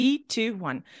Three, two,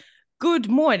 one. Good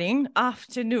morning,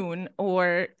 afternoon,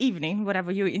 or evening,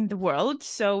 whatever you're in the world.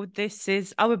 So this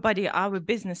is Our Body, Our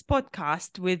Business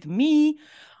podcast with me,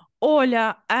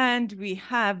 Ola, and we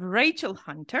have Rachel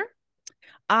Hunter,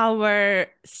 our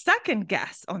second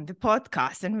guest on the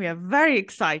podcast. And we are very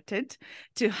excited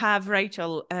to have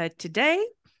Rachel today.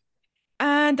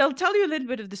 And I'll tell you a little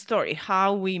bit of the story,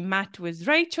 how we met with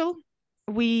Rachel.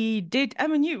 We did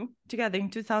MNU together in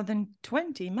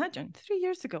 2020, imagine, 3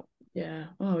 years ago. Yeah.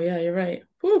 Oh, yeah, you're right.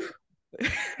 Whew.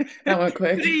 That went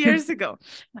quick. 3 years ago.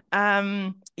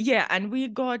 Yeah, and we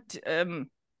got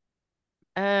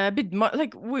a bit more,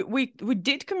 like we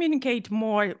did communicate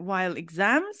more while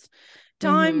exams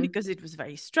time because it was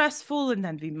very stressful, and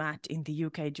then we met in the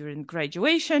UK during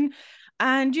graduation.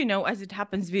 And, you know, as it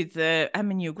happens with the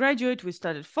MNU graduate, we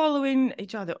started following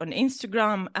each other on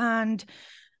Instagram. And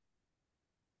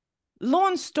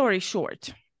long story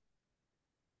short,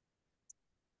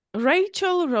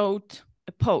 Rachel wrote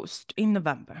a post in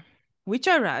November, which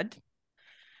I read.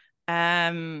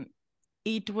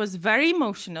 It was very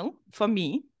emotional for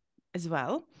me as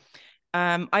well.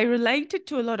 I related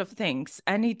to a lot of things,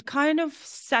 and it kind of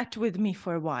sat with me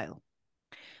for a while,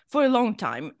 for a long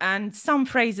time. And some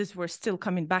phrases were still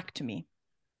coming back to me.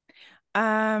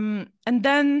 And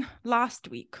then last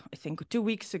week, I think 2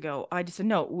 weeks ago, I decided,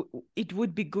 no, it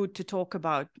would be good to talk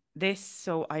about this.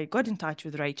 So I got in touch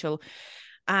with Rachel.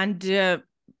 And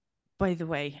by the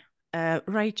way,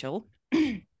 Rachel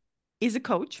is a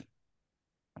coach,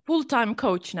 full-time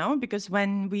coach now, because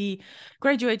when we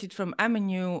graduated from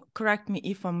MNU, correct me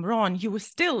if I'm wrong, you were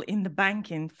still in the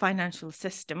banking financial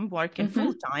system working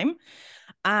full-time.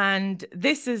 And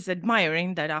this is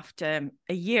admiring that after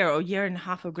a year or year and a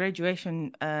half of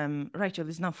graduation, Rachel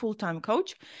is now full-time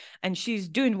coach, and she's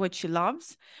doing what she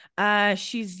loves.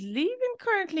 She's living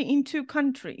currently in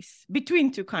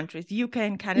between two countries, UK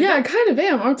and Canada. Yeah, I kind of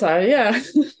am, aren't I? Yeah.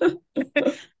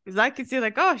 Because I could see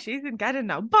like, oh, she's in Canada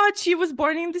now. But she was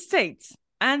born in the States.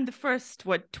 And the first,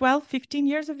 12, 15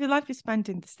 years of your life is spent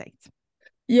in the States.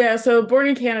 Yeah, so born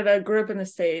in Canada, grew up in the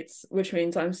States, which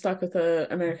means I'm stuck with an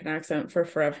American accent for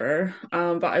forever.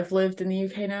 But I've lived in the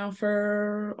UK now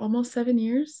for almost 7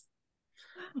 years.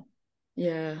 Wow.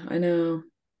 Yeah, I know.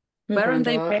 Where are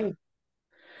they based?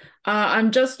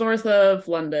 I'm just north of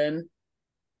London.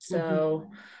 So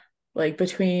like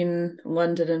between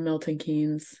London and Milton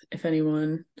Keynes, if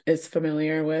anyone is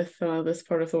familiar with this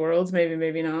part of the world,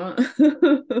 maybe not.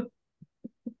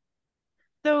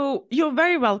 So you're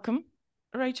very welcome,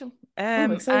 Rachel.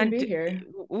 I'm excited and to be here.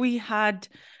 we had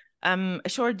a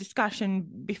short discussion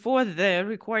before the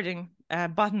recording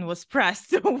button was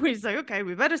pressed. So we said, okay,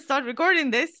 we better start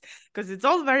recording this because it's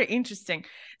all very interesting.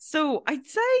 So I'd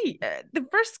say the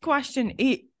first question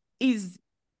is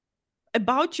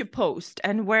about your post,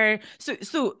 and where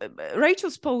so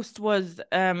Rachel's post was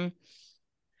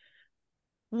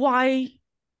why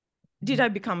did I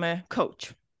become a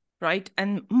coach, right?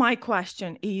 And my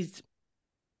question is,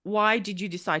 why did you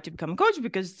decide to become a coach?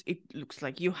 Because it looks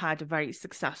like you had a very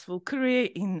successful career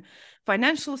in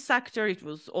financial sector. It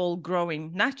was all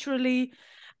growing naturally.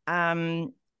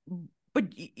 But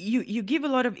you give a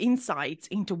lot of insights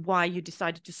into why you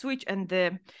decided to switch. And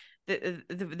the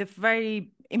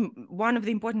very one of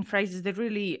the important phrases that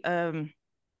really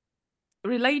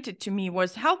related to me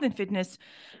was health and fitness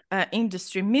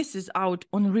industry misses out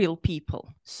on real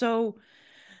people. So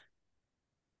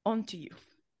on to you.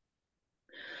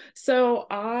 So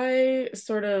I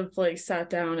sort of like sat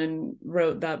down and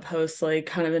wrote that post like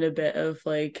kind of in a bit of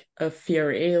like a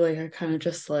fury. Like I kind of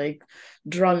just like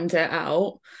drummed it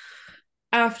out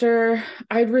after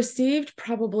I'd received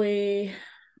probably,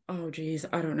 oh geez,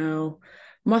 I don't know,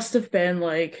 must have been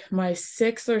like my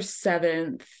 6th or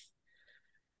 7th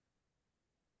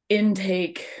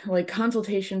intake, like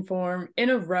consultation form in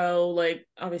a row, like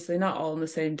obviously not all in the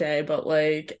same day, but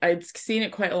like I'd seen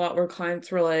it quite a lot where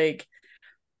clients were like,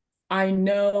 I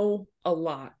know a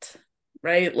lot,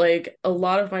 right? Like a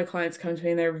lot of my clients come to me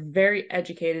and they're very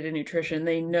educated in nutrition.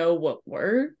 They know what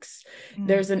works.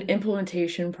 There's an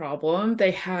implementation problem.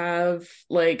 They have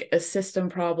like a system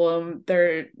problem.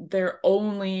 They're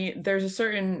only, there's a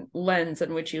certain lens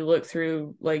in which you look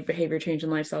through like behavior change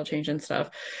and lifestyle change and stuff.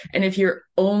 And if you're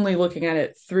only looking at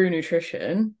it through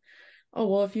nutrition, oh,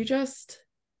 well, if you just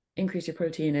increase your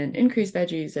protein and increase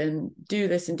veggies and do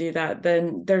this and do that,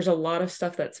 then there's a lot of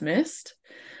stuff that's missed.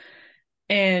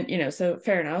 And, you know, so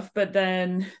fair enough. But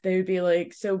then they would be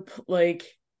like, so like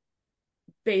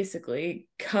basically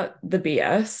cut the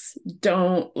BS.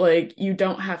 Don't like, you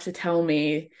don't have to tell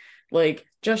me like,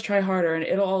 just try harder and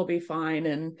it'll all be fine.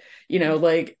 And, you know,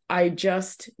 like I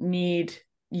just need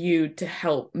you to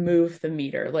help move the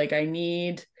meter. Like, I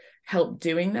need help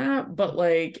doing that. But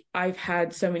like, I've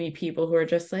had so many people who are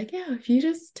just like, yeah, if you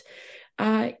just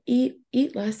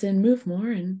eat less and move more,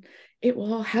 and it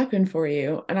will all happen for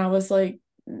you. And I was like,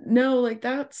 no, like,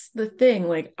 that's the thing.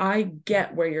 Like, I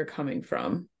get where you're coming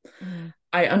from. Mm.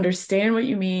 I understand what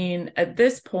you mean. At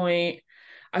this point,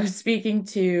 I was speaking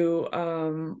to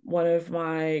one of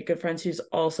my good friends who's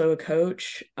also a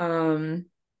coach, Bon,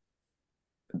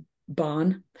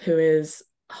 who is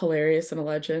hilarious and a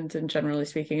legend and generally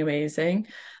speaking amazing.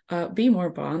 Be more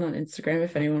Bon on Instagram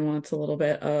if anyone wants a little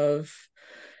bit of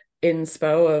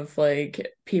inspo of like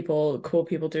cool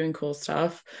people doing cool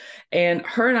stuff. And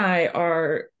her and I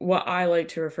are what I like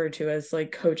to refer to as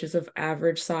like coaches of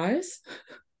average size.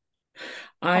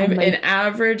 I'm an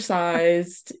average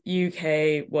sized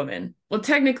UK woman. Well,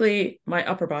 technically, my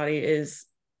upper body is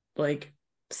like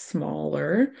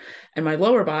smaller and my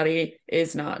lower body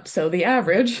is not. So the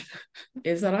average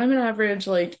is that I'm an average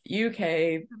like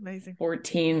UK Amazing.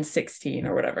 14, 16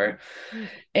 or whatever.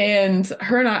 And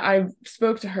her and I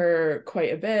spoke to her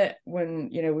quite a bit when,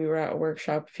 we were at a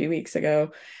workshop a few weeks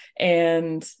ago.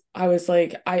 And I was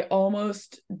like, I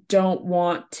don't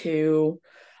want to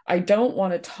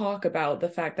talk about the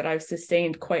fact that I've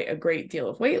sustained quite a great deal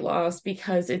of weight loss,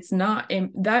 because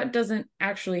that doesn't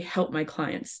actually help my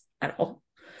clients at all.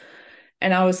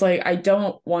 And I was like, I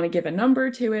don't want to give a number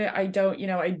to it. I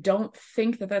don't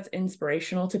think that that's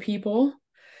inspirational to people,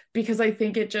 because I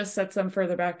think it just sets them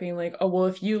further back being like, oh, well,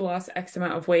 if you lost X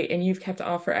amount of weight and you've kept it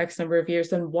off for X number of years,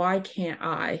 then why can't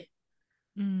I?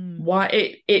 Why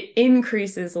it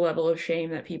increases the level of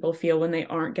shame that people feel when they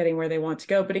aren't getting where they want to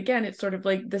go. But again, it's sort of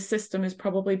like the system is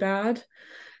probably bad.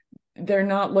 They're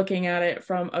not looking at it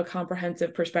from a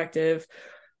comprehensive perspective,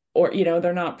 or,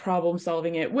 they're not problem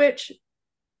solving it, which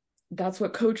that's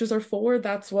what coaches are for.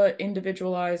 That's what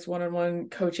individualized one-on-one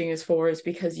coaching is for, is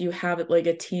because you have like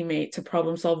a teammate to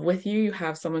problem solve with you. You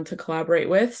have someone to collaborate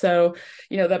with. So,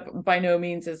 that by no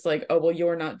means is like, oh, well,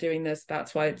 you're not doing this,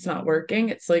 that's why it's not working.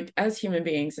 It's like, as human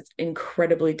beings, it's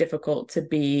incredibly difficult to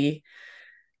be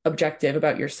objective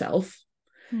about yourself,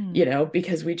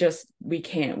 because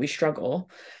we struggle.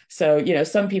 So,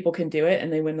 some people can do it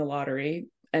and they win the lottery,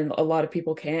 and a lot of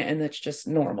people can't, and that's just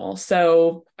normal.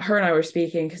 So her and I were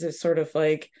speaking, because it's sort of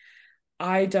like,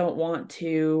 I don't want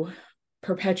to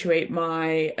perpetuate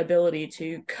my ability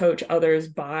to coach others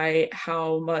by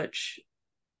how much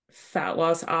fat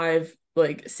loss I've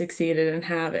like succeeded in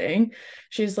having.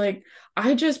 She's like,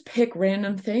 I just pick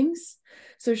random things.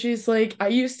 So she's like, I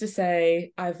used to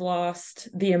say I've lost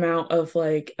the amount of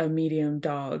like a medium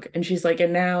dog. And she's like,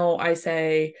 and now I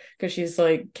say, because she's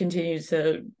like continued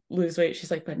to lose weight,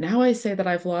 she's like, but now I say that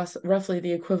I've lost roughly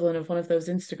the equivalent of one of those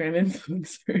Instagram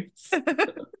influencers.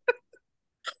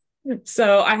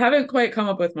 So I haven't quite come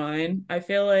up with mine. I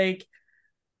feel like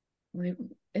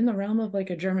in the realm of like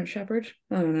a German Shepherd.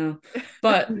 I don't know.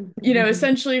 But,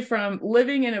 essentially from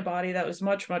living in a body that was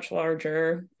much, much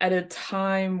larger at a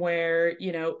time where,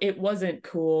 it wasn't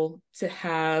cool to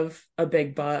have a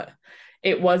big butt.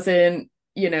 It wasn't,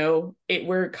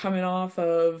 we're coming off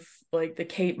of like the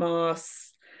Kate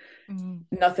Moss,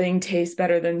 nothing tastes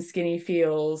better than skinny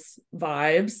feels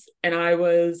vibes. And I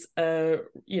was a,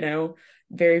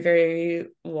 very, very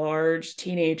large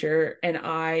teenager. And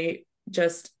I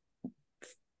just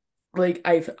like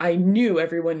I knew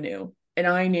everyone knew, and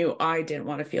I knew I didn't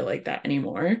want to feel like that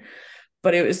anymore.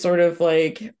 But it was sort of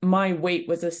like my weight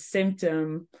was a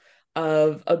symptom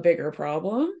of a bigger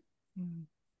problem,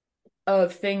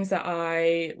 of things that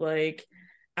I like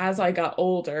as I got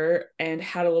older and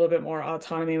had a little bit more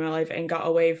autonomy in my life and got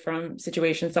away from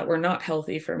situations that were not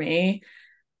healthy for me.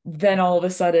 Then all of a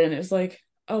sudden it was like,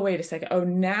 oh, wait a second. Oh,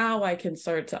 now I can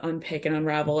start to unpick and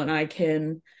unravel, and I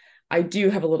do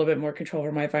have a little bit more control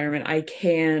over my environment. I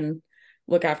can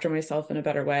look after myself in a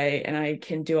better way, and I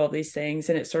can do all these things.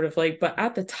 And it's sort of like, but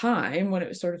at the time when it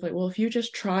was sort of like, well, if you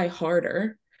just try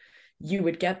harder, you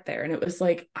would get there. And it was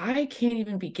like, I can't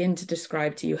even begin to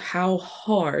describe to you how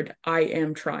hard I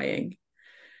am trying.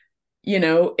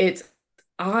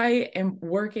 I am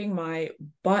working my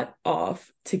butt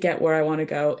off to get where I want to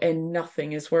go, and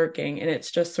nothing is working. And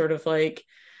it's just sort of like,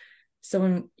 so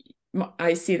when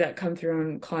I see that come through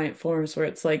on client forums where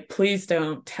it's like, please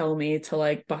don't tell me to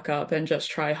like buck up and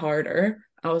just try harder.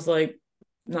 I was like,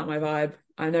 not my vibe.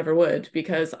 I never would,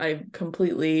 because I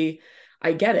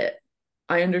get it.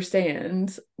 I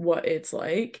understand what it's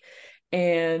like.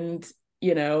 And,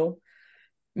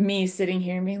 me sitting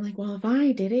here and being like, well, if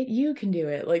I did it, you can do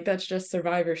it. Like, that's just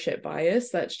survivorship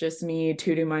bias. That's just me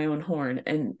tooting my own horn,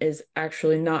 and is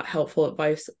actually not helpful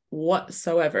advice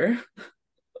whatsoever.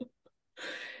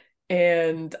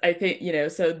 And I think,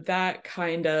 so that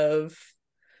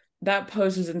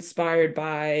post was inspired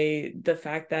by the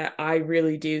fact that I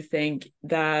really do think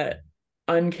that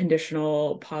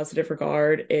unconditional positive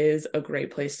regard is a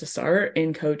great place to start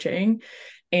in coaching.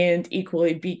 And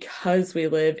equally, because we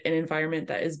live in an environment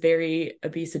that is very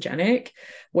obesogenic,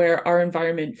 where our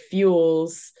environment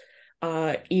fuels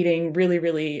eating really,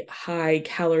 really high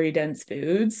calorie dense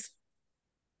foods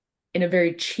in a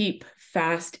very cheap,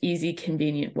 fast, easy,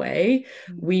 convenient way.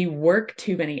 We work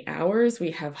too many hours.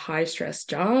 We have high stress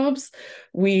jobs.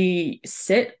 We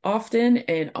sit often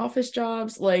in office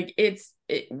jobs. Like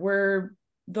we're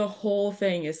the whole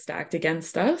thing is stacked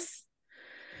against us.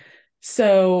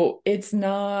 So it's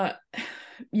not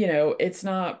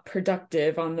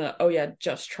productive on the, oh yeah,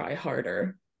 just try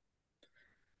harder.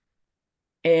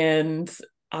 And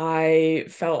I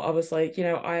was like,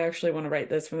 I actually want to write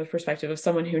this from the perspective of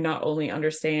someone who not only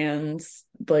understands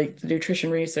like the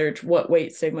nutrition research, what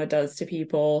weight stigma does to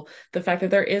people, the fact that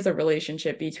there is a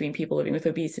relationship between people living with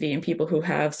obesity and people who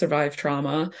have survived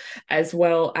trauma, as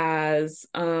well as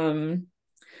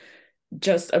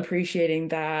just appreciating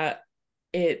that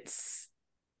it's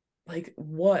like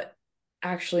what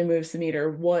actually moves the meter,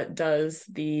 what does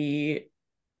the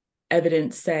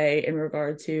evidence say in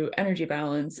regard to energy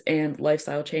balance and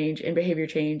lifestyle change and behavior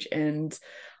change and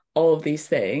all of these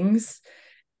things.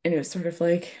 And it was sort of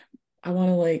like,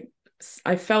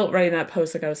 I felt writing that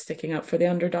post like I was sticking up for the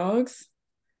underdogs,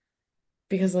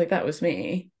 because like that was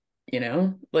me,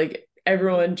 like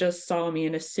everyone just saw me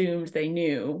and assumed they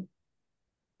knew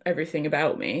everything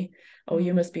about me. Oh,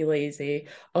 you must be lazy.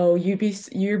 Oh,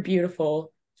 you're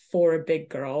beautiful for a big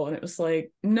girl. And it was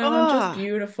like, no, I'm just Oh,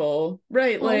 beautiful.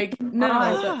 Right. Oh Like, no,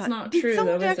 my. that's not did true, though,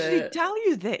 someone is actually it? tell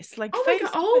you this? Like Oh my God,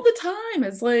 face to all face? the time.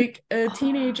 As like a Ah.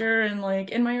 teenager and like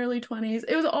in my early 20s.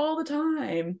 It was all the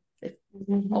time.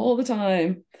 Mhm. All the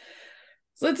time.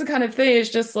 So it's the kind of thing, it's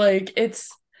just like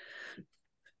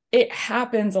it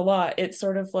happens a lot. It's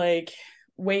sort of like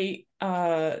weight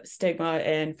stigma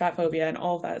and fat phobia and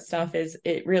all of that stuff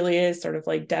it really is sort of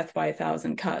like death by a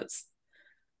thousand cuts.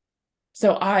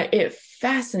 So it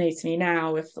fascinates me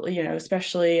now with,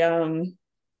 especially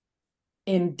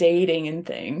in dating and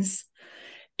things.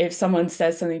 If someone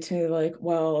says something to me like,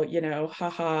 well,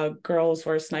 haha, girls'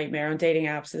 worst nightmare on dating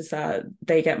apps is that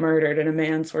they get murdered, and a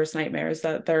man's worst nightmare is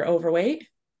that they're overweight.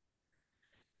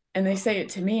 And they say it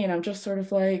to me, and I'm just sort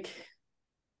of like,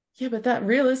 yeah, but that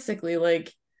realistically,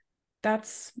 like,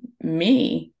 that's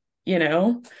me, you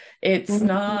know? It's Mhm.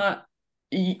 not,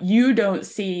 you don't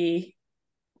see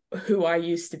who I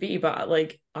used to be, but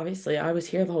like obviously I was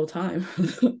here the whole time.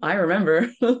 I remember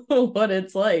what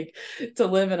it's like to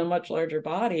live in a much larger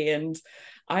body. And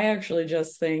I actually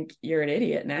just think you're an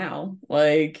idiot now.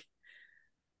 Like,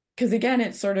 because again,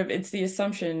 it's the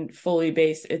assumption fully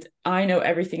based. It's I know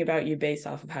everything about you based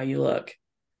off of how you look.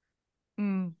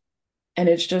 Mm. And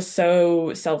it's just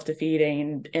so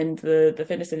self-defeating. And the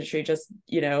fitness industry just,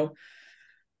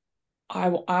 I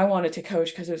wanted to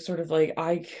coach because it's sort of like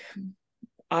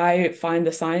I find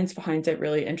the science behind it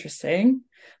really interesting,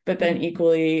 but then Mhm.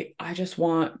 equally, I just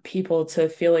want people to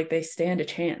feel like they stand a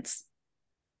chance.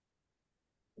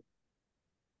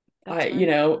 That's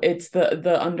very It's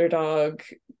the underdog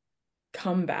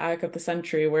comeback of the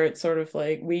century where it's sort of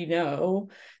like we know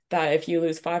that if you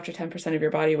lose 5 to 10% of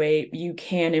your body weight, you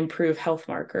can improve health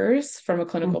markers from a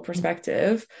clinical Mhm.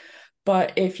 perspective.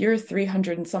 But if you're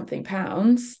 300 and something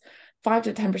pounds, 5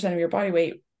 to 10% of your body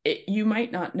weight, you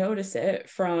might not notice it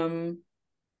from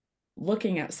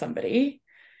looking at somebody.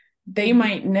 They Mhm.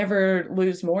 might never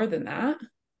lose more than that.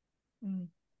 mm.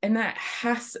 And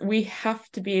we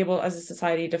have to be able as a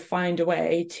society to find a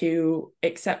way to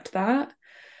accept that.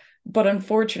 But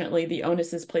unfortunately, the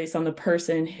onus is placed on the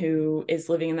person who is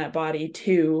living in that body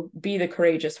to be the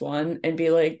courageous one and be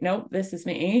like, nope, this is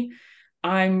me.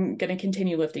 I'm going to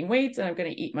continue lifting weights, and I'm going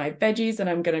to eat my veggies, and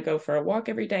I'm going to go for a walk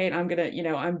every day, and I'm going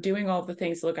to, I'm doing all the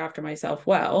things to look after myself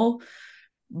well,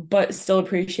 but still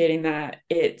appreciating that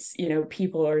it's,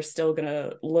 people are still going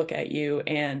to look at you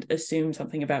and assume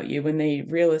something about you when they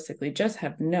realistically just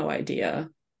have no idea.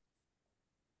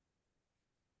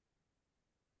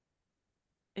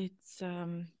 It's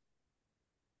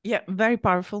yeah, very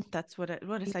powerful. That's what I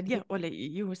said. Yeah, Ole,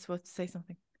 you were supposed to say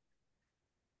something.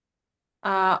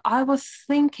 I was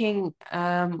thinking,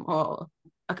 a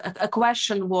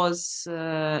question was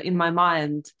in my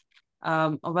mind,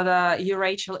 whether you,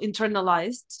 Rachel,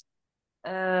 internalized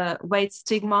weight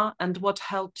stigma and what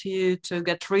helped you to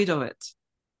get rid of it.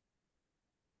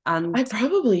 I And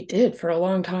probably did for a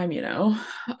long time.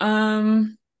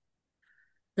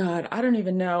 God, I don't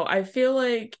even know. I feel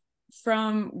like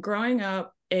from growing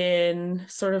up in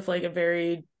sort of like a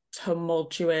very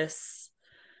tumultuous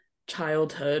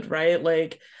childhood, right?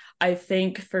 Like I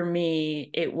think for me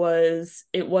it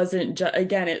wasn't just,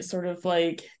 again, it's sort of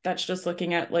like that's just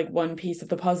looking at like one piece of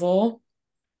the puzzle,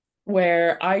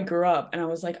 where I grew up and I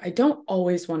was like, I don't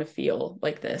always want to feel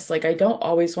like this. Like I don't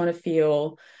always want to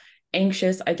feel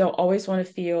anxious. I don't always want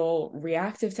to feel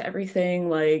reactive to everything.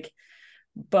 Like,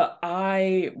 but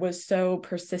I was so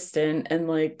persistent, and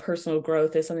like personal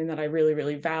growth is something that I really,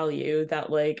 really value, that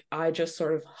like I just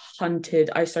sort of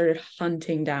I started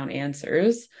hunting down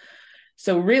answers.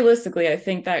 So realistically, I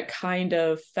think that kind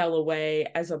of fell away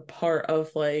as a part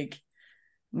of like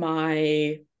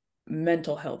my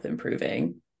mental health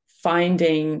improving,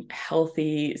 finding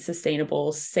healthy,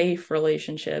 sustainable, safe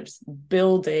relationships,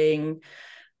 building,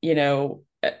 you know,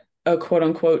 a quote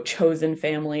unquote chosen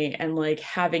family, and like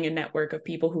having a network of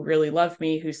people who really love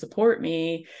me, who support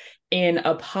me in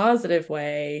a positive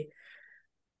way,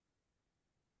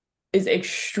 is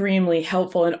extremely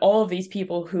helpful. And all of these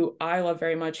people who I love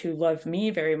very much, who love me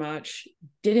very much,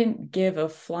 didn't give a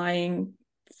flying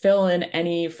fill in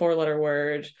any 4-letter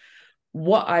word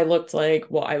what I looked like,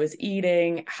 what I was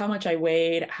eating, how much I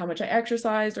weighed, how much I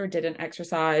exercised or didn't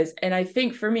exercise. And I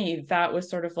think for me, that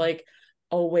was sort of like,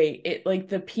 oh, wait, it like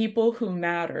the people who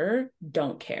matter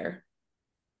don't care.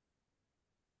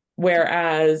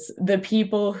 Whereas the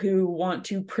people who want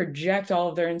to project all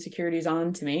of their insecurities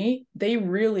onto me, they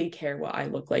really care what I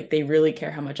look like. They really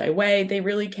care how much I weigh. They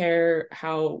really care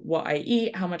what I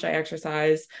eat, how much I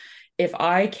exercise. If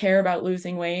I care about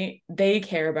losing weight, they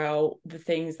care about the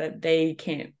things that they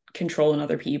can't control in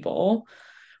other people,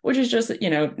 which is just,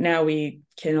 now we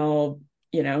can all,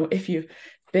 if you've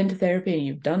been to therapy and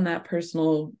you've done that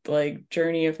personal like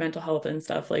journey of mental health and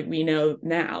stuff, like we know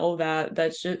now that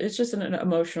it's just an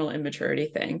emotional immaturity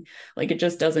thing. Like it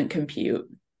just doesn't compute.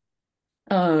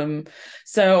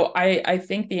 So I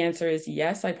think the answer is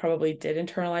yes, I probably did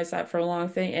internalize that for a long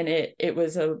thing, and it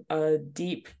was a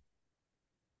deep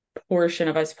portion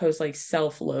of, I suppose, like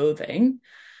self-loathing.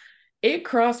 It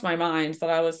crossed my mind that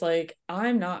I was like,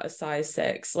 I'm not a size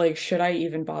 6. Like, should I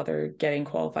even bother getting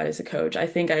qualified as a coach? I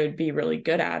think I would be really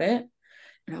good at it.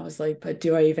 And I was like, but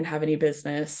do I even have any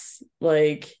business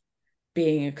like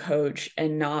being a coach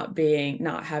and not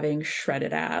having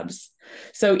shredded abs?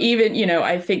 So even,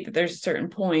 I think that there's a certain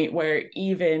point where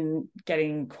even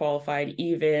getting qualified,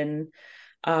 even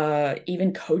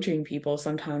coaching people,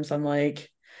 sometimes I'm like,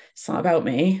 it's not about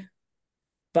me.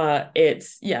 But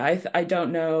it's, yeah, I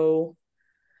don't know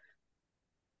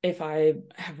if I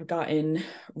have gotten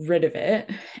rid of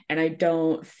it. And I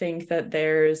don't think that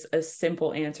there's a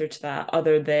simple answer to that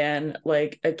other than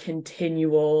like a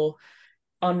continual,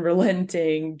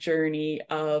 unrelenting journey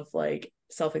of like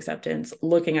self-acceptance,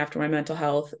 looking after my mental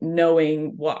health,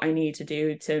 knowing what I need to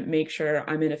do to make sure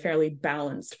I'm in a fairly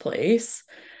balanced place.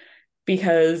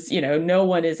 Because, no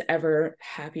one is ever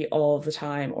happy all of the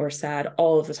time or sad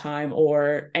all of the time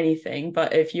or anything.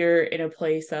 But if you're in a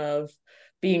place of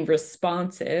being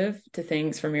responsive to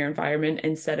things from your environment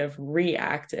instead of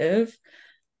reactive,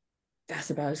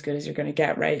 that's about as good as you're going to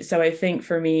get, right? So I think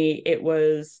for me,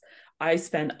 I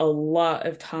spent a lot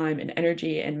of time and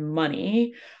energy and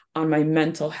money on my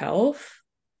mental health.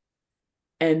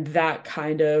 And that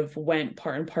kind of went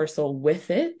part and parcel with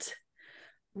it.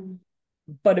 Mm.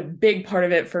 But a big part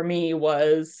of it for me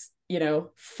was,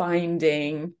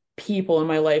 finding people in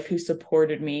my life who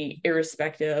supported me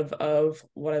irrespective of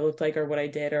what I looked like or what I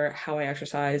did or how I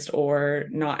exercised or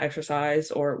not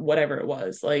exercised or whatever it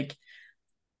was. Like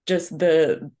just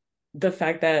the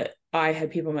fact that I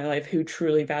had people in my life who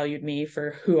truly valued me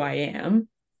for who I am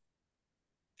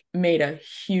made a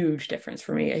huge difference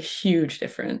for me, a huge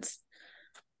difference.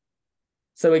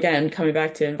 So again, coming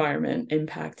back to environment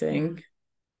impacting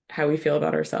how we feel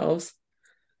about ourselves.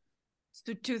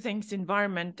 So two things: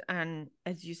 environment and,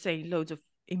 as you say, loads of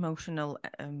emotional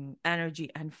energy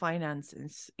and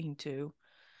finances into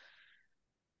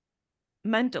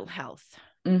mental health.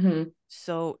 Mm-hmm.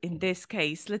 So in this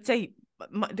case, let's say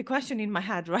the question in my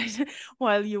head, right,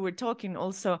 while you were talking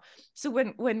also, so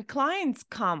when clients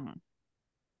come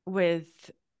with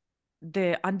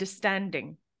the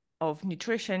understanding of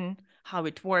nutrition, how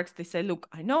it works, they say, look,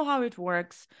 I know how it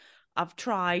works, I've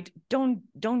tried, don't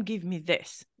give me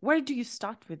this. Where do you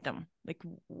start with them? Like,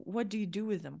 what do you do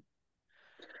with them?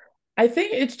 I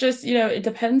think it's just,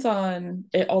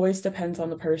 it always depends on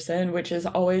the person, which is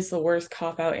always the worst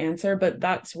cop-out answer. But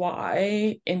that's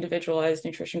why individualized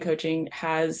nutrition coaching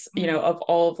has, of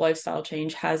all of lifestyle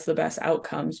change, has the best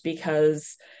outcomes,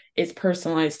 because it's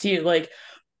personalized to you. Like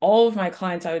all of my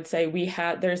clients, I would say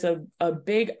there's a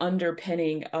big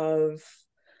underpinning of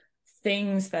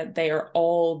things that they are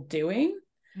all doing,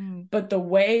 but the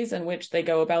ways in which they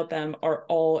go about them are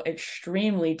all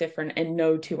extremely different, and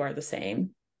no two are the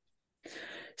same.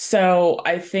 So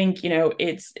I think,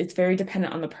 it's very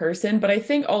dependent on the person, but I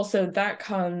think also that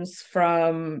comes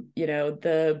from,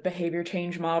 the behavior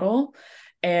change model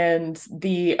and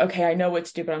okay, I know what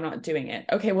to do, but I'm not doing it.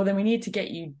 Okay, well then we need to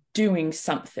get you doing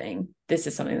something. This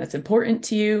is something that's important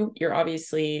to you. You're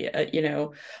obviously, a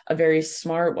very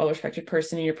smart, well-respected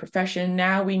person in your profession.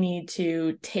 Now we need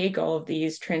to take all of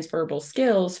these transferable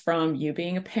skills from you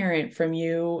being a parent, from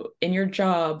you in your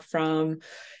job, from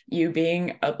you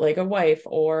being like a wife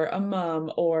or a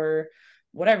mom or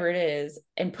whatever it is,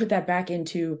 and put that back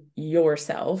into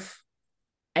yourself,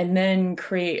 and then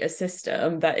create a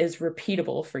system that is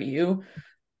repeatable for you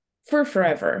for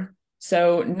forever.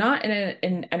 So not in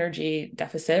an energy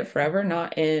deficit forever,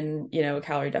 not in, a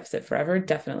calorie deficit forever,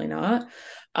 definitely not.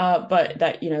 But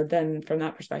that, then from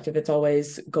that perspective, it's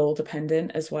always goal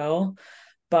dependent as well.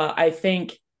 But I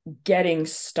think getting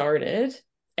started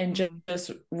and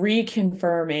just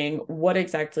reconfirming what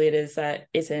exactly it is that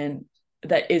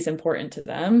is important to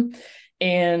them.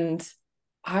 And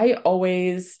I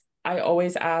always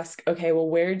ask, okay, well,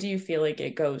 where do you feel like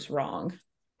it goes wrong?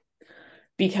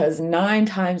 Because 9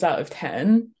 times out of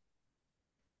 10,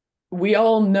 we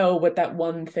all know what that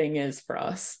one thing is for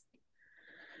us.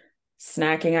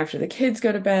 Snacking after the kids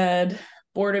go to bed,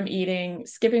 boredom eating,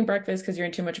 skipping breakfast because you're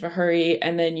in too much of a hurry,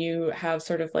 and then you have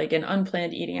sort of like an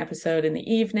unplanned eating episode in the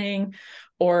evening,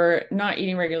 or not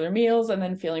eating regular meals and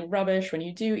then feeling rubbish when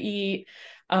you do eat.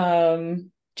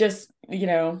 Just,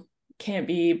 can't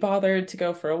be bothered to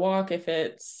go for a walk if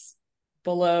it's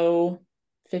below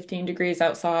 15 degrees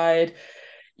outside.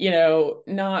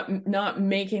 Not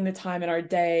making the time in our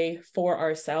day for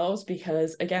ourselves,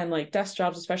 because again, like desk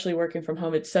jobs, especially working from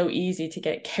home, it's so easy to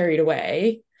get carried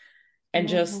away and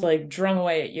just like drum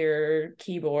away at your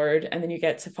keyboard, and then you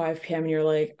get to 5 p.m. and you're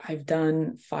like, I've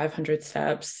done 500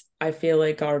 steps, I feel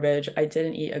like garbage, I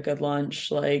didn't eat a good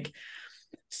lunch. Like,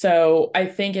 so I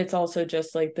think it's also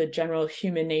just like the general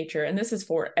human nature, and this is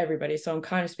for everybody, so I'm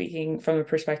kind of speaking from a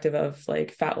perspective of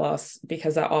like fat loss,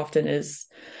 because that often is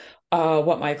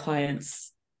what my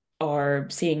clients are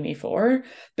seeing me for.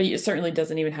 But it certainly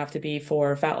doesn't even have to be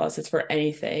for fat loss. It's for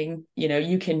anything.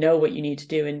 You can know what you need to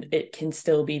do, and it can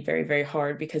still be very, very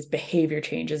hard, because behavior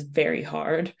change is very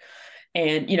hard.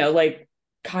 And, like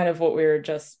kind of what we were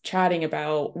just chatting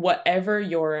about, whatever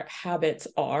your habits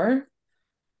are,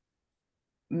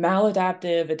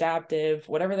 maladaptive, adaptive,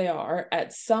 whatever they are,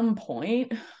 at some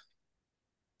point,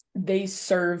 they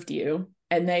served you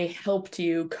and they helped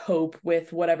you cope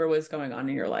with whatever was going on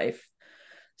in your life.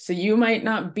 So you might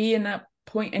not be in that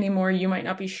point anymore. You might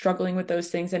not be struggling with those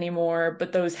things anymore,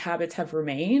 but those habits have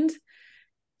remained.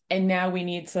 And now we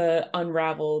need to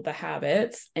unravel the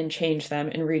habits and change them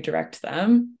and redirect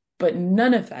them. But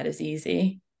none of that is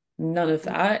easy. None of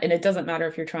that. And it doesn't matter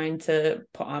if you're trying to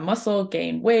put on muscle,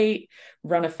 gain weight,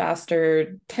 run a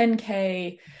faster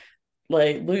 10K,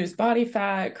 like lose body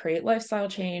fat, create lifestyle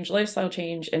change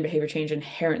and behavior change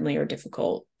inherently are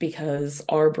difficult, because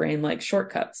our brain likes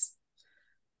shortcuts.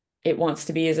 It wants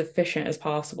to be as efficient as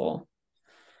possible.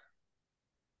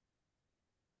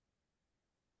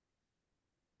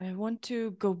 I want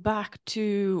to go back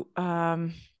to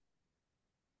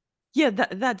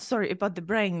that sorry about the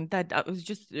brain, that I was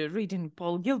just reading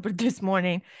Paul Gilbert this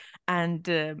morning, and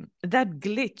that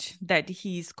glitch that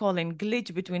he's calling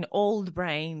glitch between old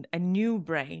brain and new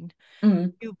brain,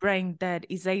 new brain that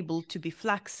is able to be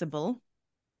flexible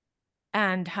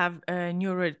and have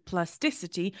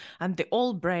neuroplasticity, and the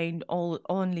old brain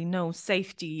only knows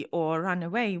safety or run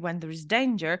away when there is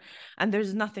danger, and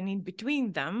there's nothing in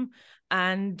between them.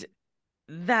 And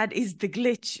that is the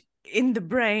glitch in the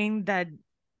brain that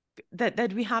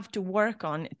we have to work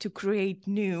on to create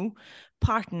new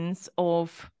patterns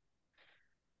of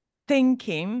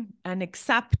thinking and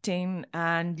accepting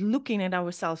and looking at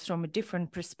ourselves from a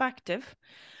different perspective.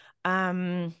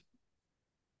 And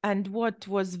what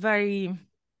was very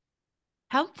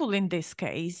helpful in this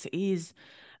case is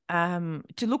to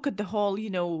look at the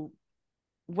whole,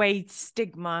 weight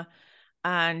stigma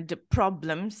and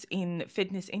problems in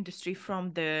fitness industry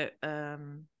from the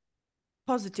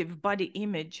positive body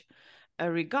image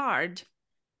regard.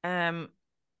 That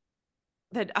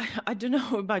I don't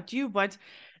know about you, but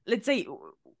let's say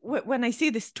when I see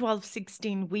this 12,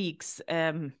 16 weeks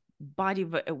body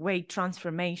weight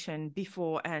transformation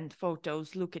before and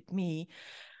photos, look at me,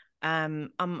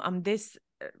 I'm this,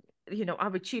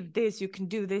 I've achieved this, you can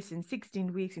do this in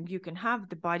 16 weeks and you can have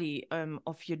the body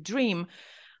of your dream.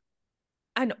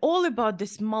 and all about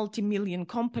this multi-million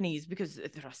companies, because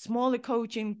there are smaller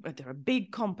coaching, but there are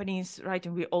big companies, right?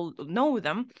 And we all know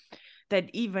them, that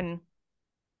even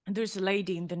there's a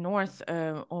lady in the north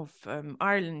of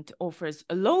Ireland offers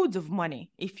loads of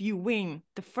money if you win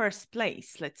the first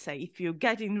place. Let's say if you're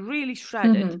getting really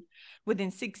shredded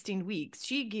within 16 weeks,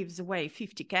 she gives away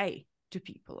 50K to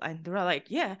people. And they're like,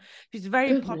 yeah, she's very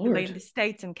Good popular Lord. in the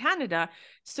States and Canada.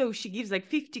 So she gives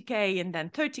like 50K and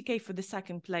then 30K for the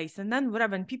second place. And then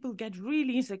whatever. And people get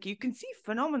really, it's like, you can see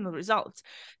phenomenal results.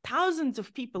 Thousands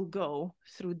of people go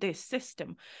through this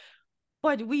system.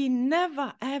 But we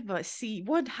never ever see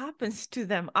what happens to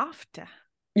them after.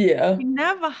 Yeah. We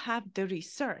never have the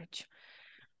research,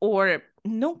 or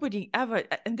nobody ever.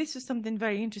 And this is something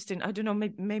very interesting. I don't know,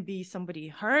 maybe somebody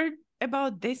heard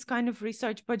about this kind of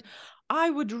research, but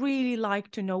I would really like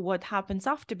to know what happens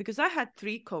after, because I had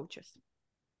 3 coaches.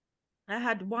 I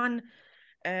had one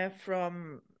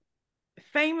from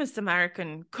famous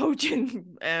American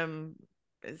coaching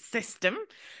system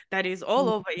that is all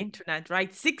over internet,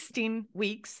 right? 16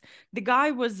 weeks. The guy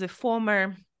was a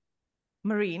former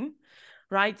Marine,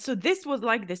 right? So this was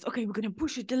like this. Okay, we're going to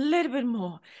push it a little bit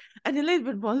more and a little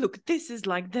bit more. Look, this is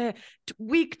like the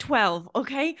week 12.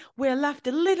 Okay, we're left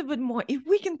a little bit more. If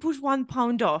we can push 1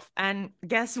 pound off, and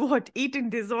guess what?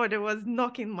 Eating disorder was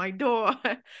knocking my door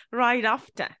right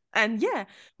after. And yeah,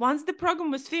 once the program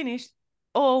was finished,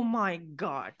 oh my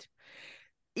God,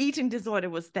 eating disorder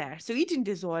was there. So eating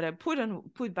disorder,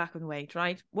 put back on weight,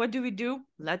 right? What do?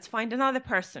 Let's find another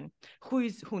person who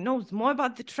knows more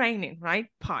about the training, right?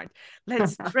 Part.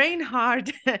 Let's train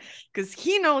hard because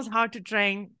he knows how to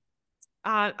train.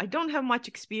 I don't have much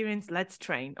experience. Let's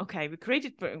train. Okay, we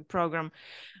created a program.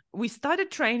 We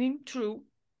started training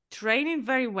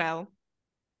very well.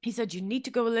 He said, you need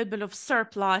to go a little bit of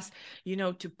surplus,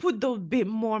 to put those bit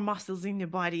more muscles in your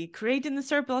body. Creating the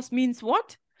surplus means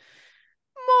what?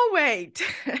 More weight.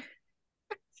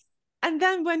 And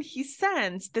then when he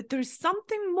sensed that there's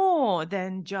something more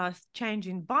than just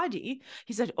changing body,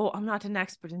 he said, oh, I'm not an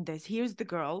expert in this. Here's the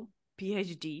girl,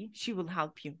 PhD. She will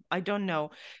help you. I don't know.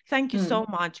 Thank you so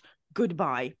much.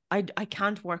 Goodbye. I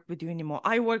can't work with you anymore.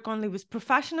 I work only with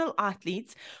professional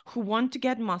athletes who want to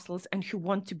get muscles and who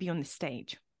want to be on the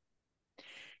stage.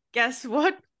 Guess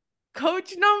what?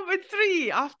 Coach number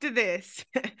 3 after this,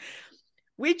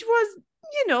 which was,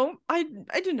 I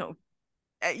don't know.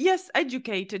 Yes,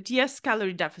 educated. Yes,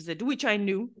 calorie deficit, which I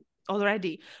knew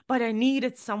already, but I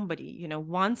needed somebody,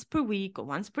 once per week or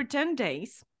once per 10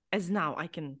 days, as now I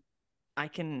can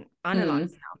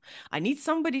analyze now. I need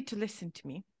somebody to listen to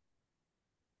me.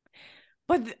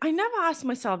 But I never asked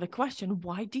myself a question,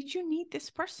 why did you need this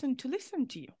person to listen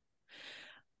to you?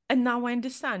 And now I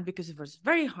understand, because it was a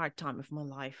very hard time of my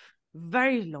life,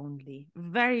 very lonely,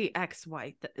 very X,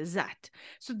 Y, Z.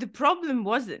 So the problem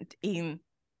wasn't in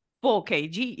 4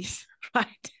 kgs,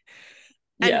 right?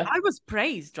 And Yeah. I was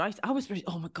praised, right? I was praised.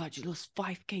 Oh my God, you lost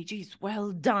 5 kgs.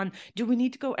 Well done. Do we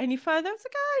need to go any further? I was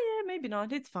like, oh yeah, maybe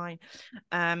not. It's fine.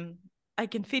 I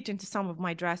can fit into some of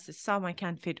my dresses. Some I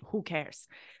can't fit. Who cares?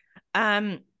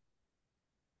 But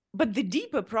the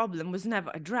deeper problem was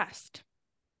never addressed.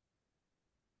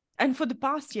 And for the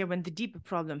past year, when the deeper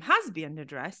problem has been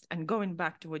addressed, and going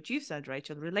back to what you said,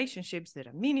 Rachel, relationships that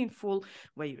are meaningful,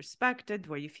 where you're respected,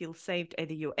 where you feel safe,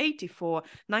 either you're 84,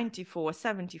 94,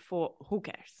 74, who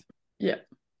cares? Yeah.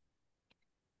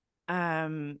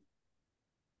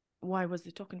 Why was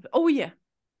it talking about? Oh, yeah,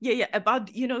 about,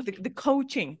 the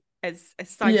coaching as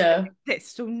such. Yeah.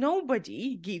 This. So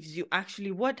nobody gives you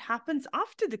actually what happens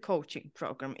after the coaching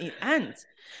program. It ends.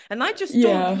 And I just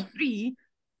told you 3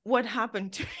 what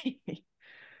happened to me.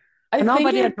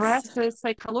 Nobody addressed the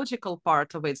psychological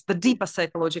part of it, the deeper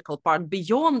psychological part,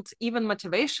 beyond even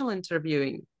motivational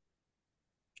interviewing.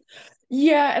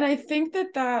 Yeah, and I think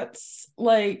that that's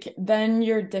like, then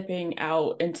you're dipping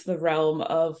out into the realm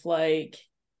of like,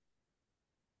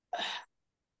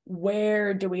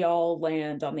 where do we all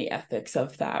land on the ethics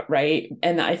of that, right?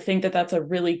 And I think that that's a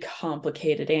really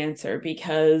complicated answer,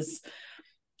 because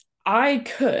I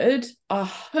could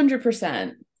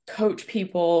 100% coach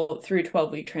people through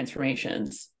 12-week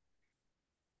transformations.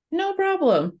 No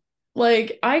problem.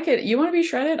 Like, you want to be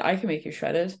shredded? I can make you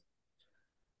shredded.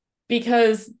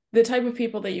 Because the type of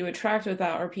people that you attract with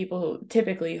that are people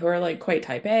who are like quite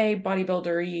type A,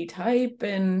 bodybuilder-y type,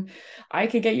 and I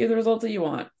could get you the results that you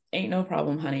want. Ain't no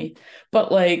problem, honey.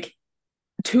 But like,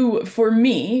 for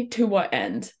me, to what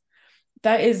end?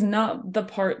 That is not the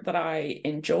part that I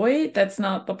enjoy. That's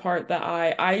not the part that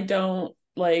I don't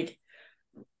like.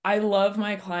 I love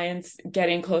my clients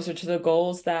getting closer to the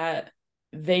goals that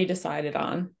they decided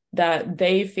on, that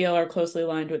they feel are closely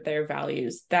aligned with their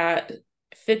values. That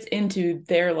fits into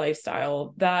their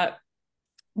lifestyle, that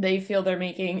they feel they're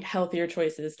making healthier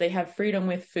choices. They have freedom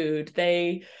with food.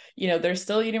 They, they're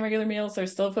still eating regular meals. They're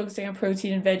still focusing on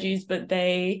protein and veggies, but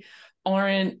they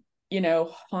aren't,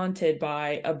 haunted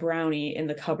by a brownie in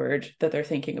the cupboard that they're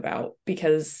thinking about,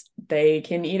 because they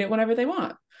can eat it whenever they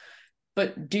want.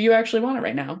 But do you actually want it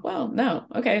right now? Well, no.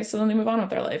 Okay, so then they move on with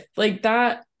their life. Like,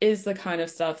 that is the kind of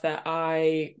stuff that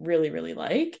I really, really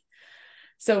like.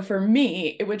 So for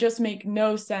me, it would just make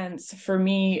no sense for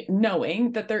me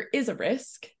knowing that there is a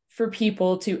risk for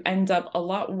people to end up a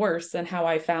lot worse than how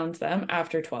I found them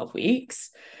after 12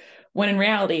 weeks. When in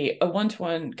reality, a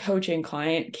one-to-one coaching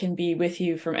client can be with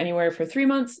you from anywhere for 3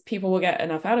 months. People will get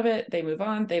enough out of it. They move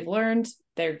on. They've learned.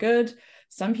 They're good.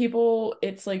 Some people,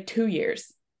 it's like 2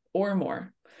 years or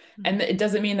more. And it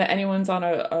doesn't mean that anyone's on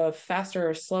a faster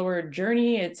or slower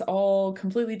journey. It's all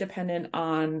completely dependent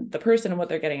on the person and what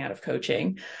they're getting out of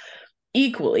coaching.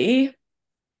 Equally,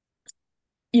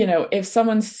 if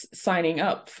someone's signing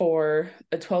up for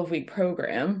a 12-week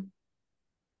program,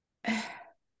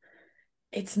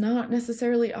 it's not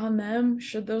necessarily on them.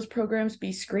 Should those programs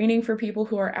be screening for people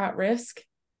who are at risk?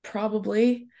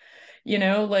 Probably.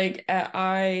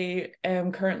 I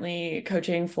am currently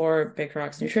coaching for Big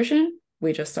Rocks Nutrition.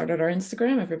 We just started our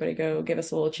Instagram. Everybody go give us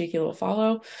a little cheeky little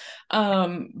follow.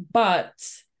 But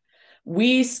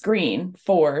we screen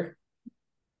for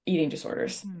eating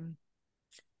disorders.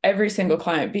 Every single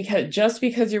client, because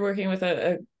you're working with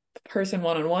a person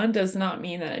one-on-one does not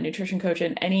mean that a nutrition coach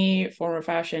in any form or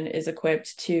fashion is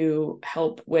equipped to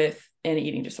help with an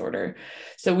eating disorder.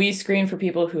 So we screen for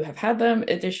people who have had them.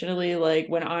 Additionally, like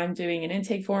when I'm doing an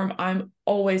intake form, I'm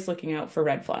always looking out for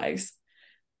red flags.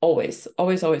 Always,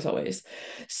 always, always, always.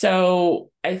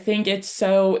 So I think it's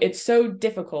so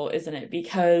difficult, isn't it?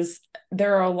 Because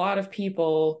there are a lot of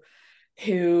people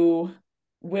who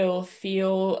will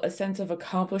feel a sense of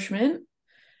accomplishment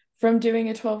from doing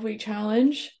a 12-week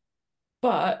challenge.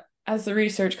 But as the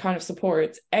research kind of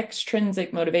supports,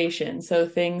 extrinsic motivation. So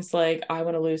things like, I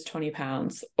want to lose 20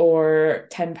 pounds or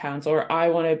 10 pounds, or I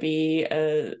want to be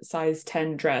a size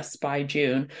 10 dress by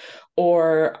June,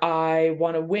 or I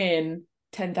want to win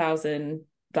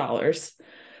 $10,000.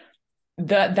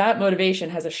 That motivation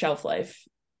has a shelf life.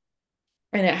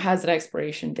 And it has an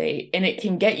expiration date, and it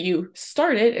can get you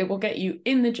started. It will get you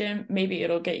in the gym. Maybe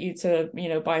it'll get you to,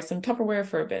 buy some Tupperware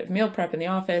for a bit of meal prep in the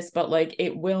office, but like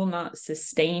it will not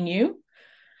sustain you.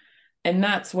 And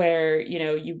that's where,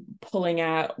 you pulling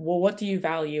at, well, what do you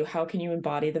value? How can you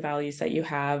embody the values that you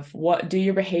have? What do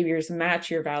your behaviors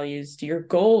match your values? Do your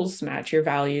goals match your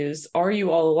values? Are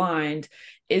you all aligned?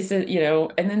 Is it,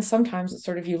 and then sometimes it's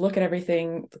sort of, you look at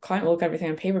everything, the client will look at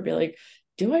everything on paper, be like,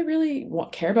 do I really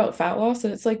care about fat loss?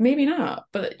 And it's like, maybe not,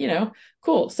 but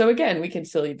cool. So again, we can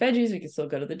still eat veggies. We can still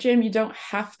go to the gym. You don't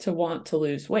have to want to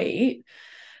lose weight.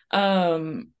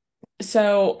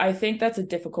 So I think that's a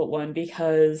difficult one,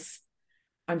 because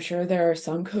I'm sure there are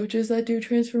some coaches that do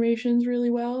transformations really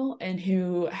well and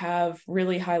who have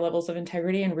really high levels of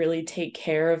integrity and really take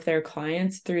care of their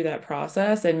clients through that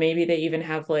process. And maybe they even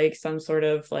have like some sort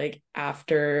of like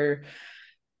after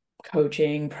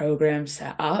coaching program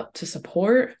set up to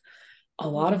support. A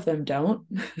lot of them don't.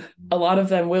 A lot of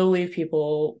them will leave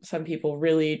some people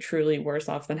really truly worse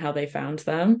off than how they found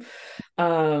them.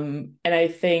 And I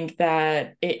think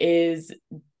that it is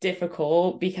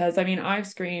difficult because I've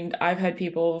had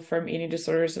people from eating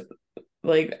disorders,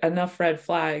 like enough red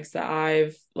flags that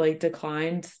I've like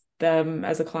declined them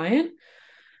as a client.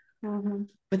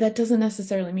 But that doesn't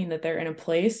necessarily mean that they're in a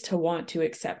place to want to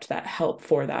accept that help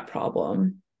for that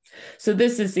problem. So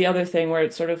this is the other thing where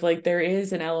it's sort of like there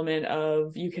is an element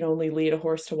of you can only lead a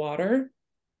horse to water.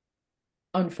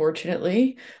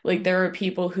 Unfortunately, like there are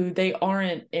people who they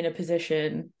aren't in a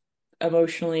position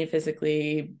emotionally,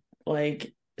 physically,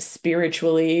 like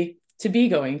spiritually to be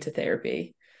going to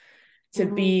therapy, to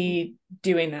be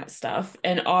doing that stuff.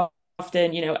 And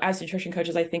often, as nutrition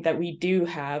coaches, I think that we do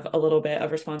have a little bit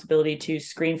of responsibility to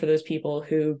screen for those people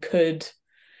who could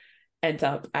end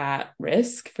up at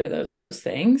risk for those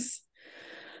things.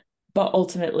 But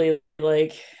ultimately,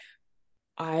 like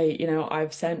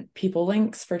I've sent people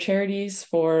links for charities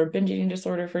for binge eating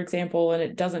disorder, for example, and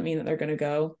it doesn't mean that they're going to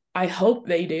go. I hope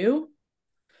they do.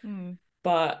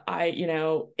 But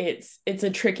it's a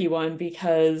tricky one,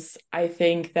 because I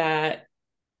think that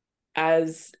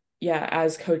as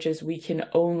coaches, we can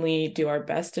only do our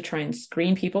best to try and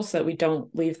screen people so that we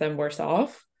don't leave them worse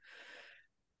off.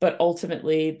 But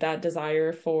ultimately, that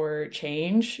desire for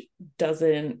change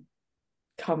doesn't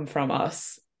come from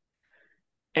us.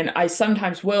 And I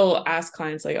sometimes will ask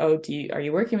clients like, oh, are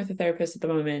you working with a therapist at the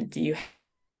moment? Do you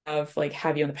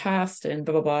have you in the past and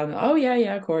blah blah blah. And, oh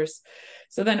yeah, of course.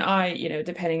 So then I,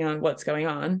 depending on what's going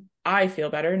on, I feel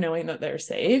better knowing that they're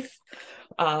safe.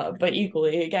 But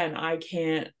equally, again, I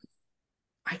can't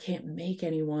make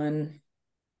anyone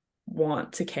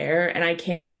want to care, and I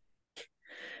can't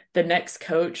the next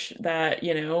coach that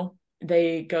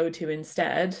they go to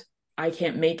instead, I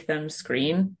can't make them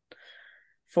screen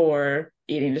for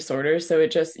eating disorders. So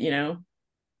it just oh,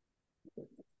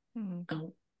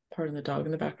 pardon the dog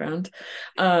in the background.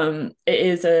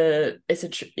 It's a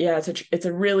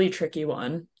really tricky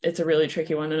one. It's a really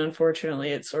tricky one, and unfortunately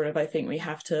it's sort of, I think we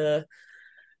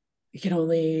can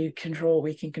only control what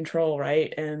we can control,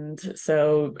 right? And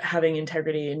so having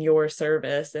integrity in your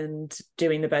service and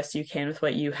doing the best you can with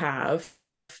what you have,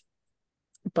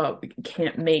 but we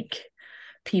can't make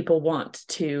people want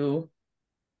to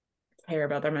care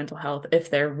about their mental health if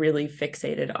they're really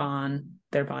fixated on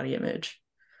their body image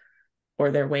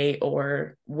or their weight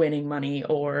or winning money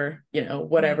or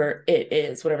whatever it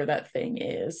is, whatever that thing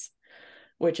is,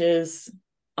 which is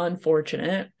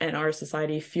unfortunate. And our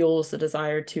society fuels the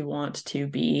desire to want to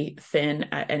be thin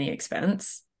at any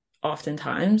expense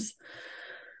oftentimes.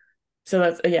 So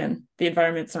that's, again, the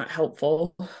environment's not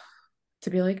helpful to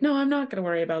be like, no, I'm not going to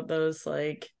worry about those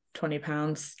 20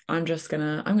 pounds. I'm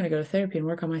gonna go to therapy and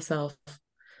work on myself.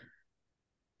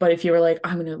 But if you were like,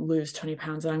 I'm going to lose 20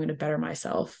 pounds and I'm going to better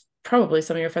myself, probably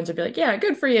some of your friends would be like, yeah,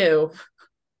 good for you.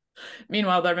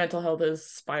 Meanwhile, their mental health is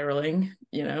spiraling,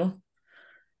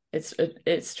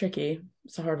 it's tricky.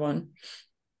 It's a hard one.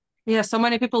 Yeah, so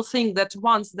many people think that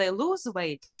once they lose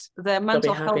weight, their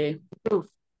mental health improves.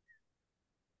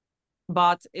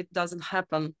 But it doesn't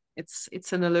happen.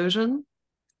 It's an illusion.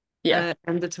 Yeah.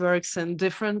 And it works in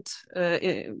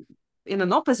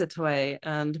an opposite way.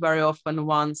 And very often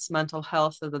once mental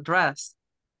health is addressed,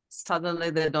 suddenly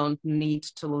they don't need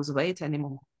to lose weight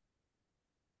anymore.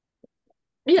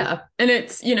 Yeah. And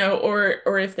it's,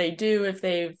 or if they do, if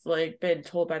they've been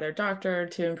told by their doctor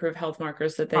to improve health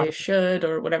markers that they should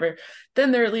or whatever,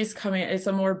 then they're at least it's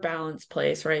a more balanced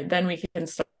place, right? Then we can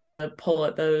start to pull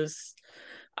at those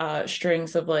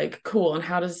strings of cool, and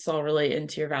how does this all relate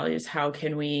into your values? How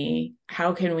can we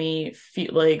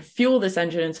fuel this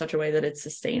engine in such a way that it's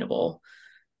sustainable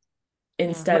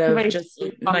instead of just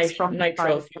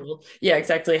nitro fuel? Yeah,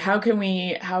 exactly. How can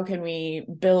we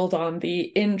build on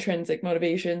the intrinsic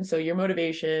motivation? So your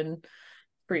motivation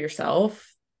for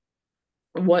yourself,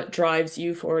 what drives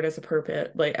you forward as a purpose,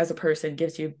 as a person,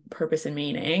 gives you purpose and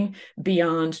meaning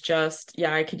beyond just,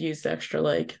 I could use the extra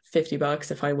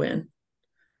 $50 if I win.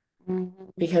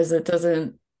 Because it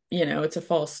doesn't, it's a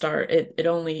false start.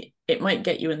 It might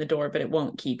get you in the door, but it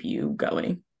won't keep you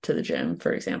going to the gym,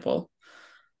 for example.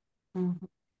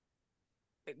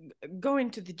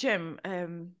 Going to the gym,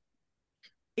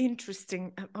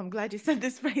 interesting. I'm glad you said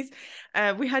this phrase.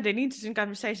 We had an interesting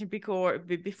conversation before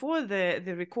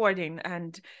the recording,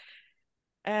 and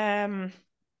I've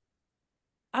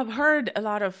heard a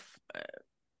lot of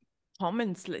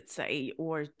comments, let's say,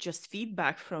 or just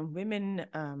feedback from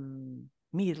women,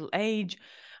 middle age.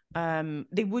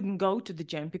 They wouldn't go to the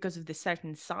gym because of the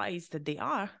certain size that they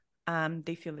are.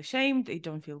 They feel ashamed, they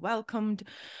don't feel welcomed,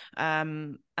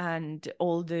 and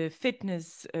all the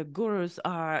fitness gurus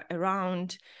are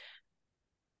around.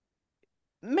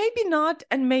 Maybe not,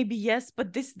 and maybe yes,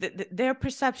 but their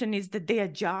perception is that they are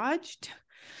judged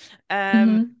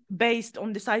based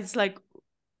on the size. It's like,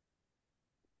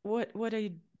 what are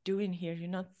you doing here? You're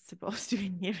not supposed to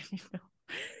be here.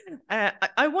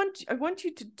 I want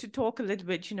you to talk a little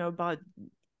bit, about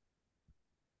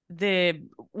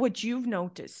what you've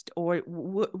noticed, or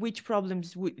which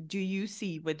problems do you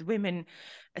see with women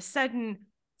a certain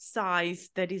size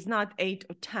that is not 8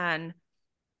 or 10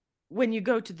 when you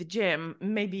go to the gym,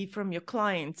 maybe from your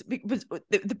clients? Because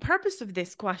the purpose of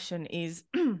this question is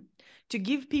to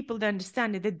give people the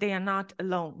understanding that they are not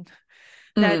alone,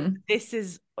 that this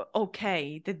is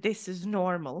okay, that this is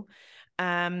normal,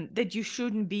 that you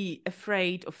shouldn't be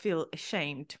afraid or feel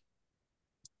ashamed.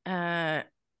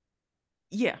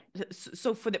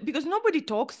 So because nobody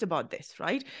talks about this,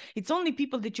 right? It's only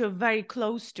people that you're very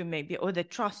close to, maybe, or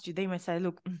that trust you. They might say,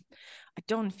 look, I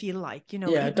don't feel like,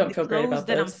 I don't feel great about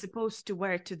that this. I'm supposed to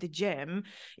wear to the gym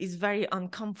is very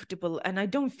uncomfortable, and I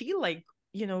don't feel like,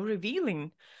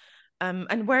 revealing.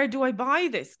 And where do I buy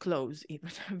this clothes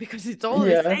even? Because it's all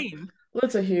the same.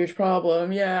 That's a huge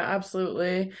problem. Yeah,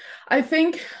 absolutely. I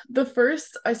think the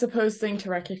first, I suppose, thing to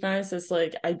recognize is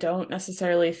I don't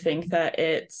necessarily think that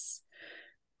it's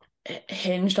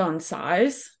hinged on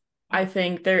size. I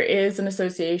think there is an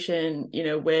association,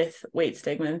 with weight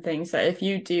stigma and things, that if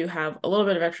you do have a little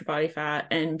bit of extra body fat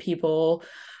and people,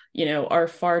 are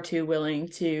far too willing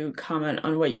to comment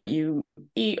on what you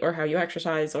eat or how you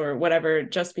exercise or whatever,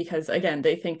 just because, again,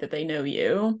 they think that they know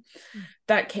you.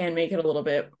 That can make it a little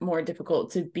bit more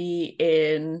difficult to be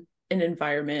in an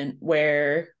environment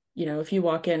where, if you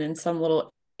walk in and some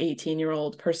little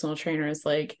 18-year-old personal trainer is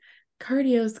like,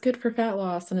 cardio is good for fat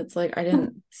loss. And it's like, I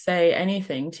didn't say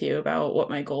anything to you about what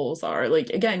my goals are. Like,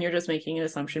 again, you're just making an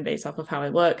assumption based off of how I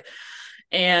look.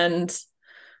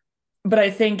 But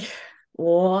I think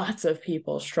lots of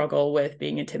people struggle with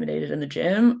being intimidated in the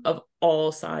gym of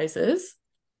all sizes.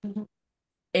 Mhm.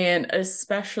 And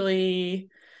especially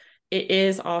it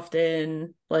is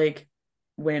often like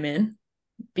women,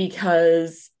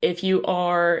 because if you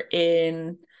are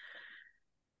in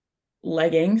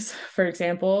leggings, for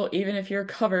example, even if you're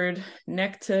covered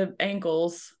neck to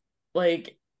ankles,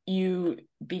 like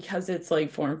because it's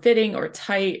like form fitting or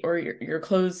tight, or your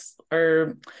clothes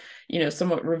are,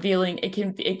 somewhat revealing,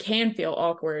 it can feel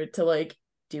awkward to like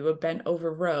do a bent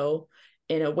over row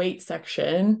in a weight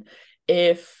section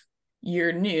if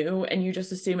you're new and you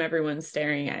just assume everyone's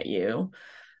staring at you,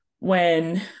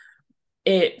 when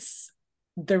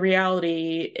the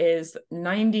reality is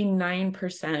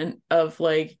 99% of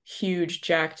like huge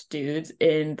jacked dudes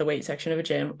in the weight section of a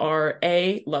gym are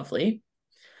A, lovely,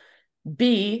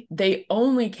 B, they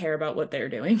only care about what they're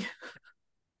doing.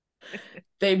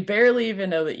 They barely even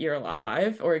know that you're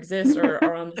alive or exist or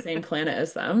are on the same planet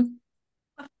as them.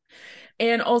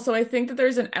 And also, I think that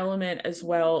there's an element as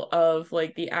well of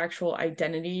like the actual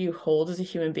identity you hold as a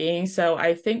human being. So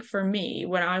I think for me,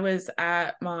 when I was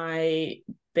at my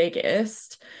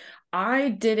biggest, I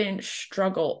didn't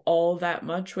struggle all that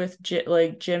much with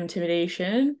gym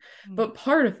intimidation. But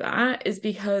part of that is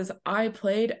because I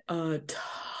played a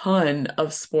ton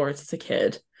of sports as a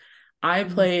kid. I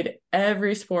played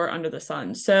every sport under the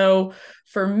sun. So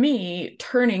for me,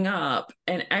 turning up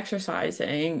and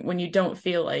exercising when you don't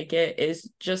feel like it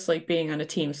is just like being on a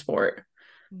team sport.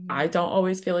 I don't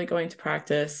always feel like going to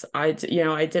practice. I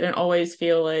didn't always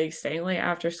feel like staying late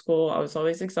after school. I was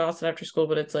always exhausted after school,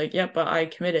 but it's like, yep, but I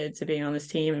committed to being on this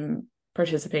team and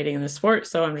participating in the sport.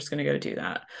 So I'm just going to go do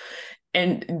that.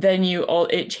 And then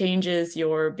it changes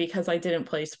because I didn't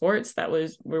play sports that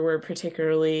were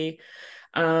particularly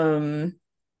like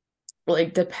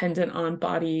dependent on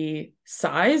body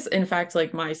size. In fact,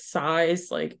 like my size,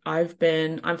 like I'm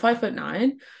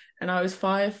 5'9", and I was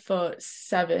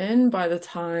 5'7" by the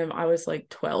time I was like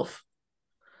 12.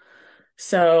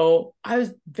 So I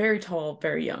was very tall,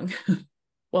 very young.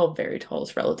 Well, very tall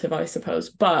is relative, I suppose.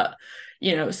 But,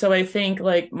 so I think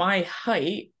like my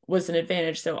height was an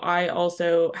advantage. So I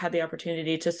also had the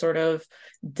opportunity to sort of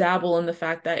dabble in the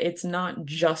fact that it's not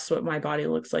just what my body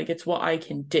looks like, it's what I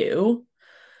can do.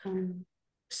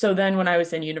 So then when I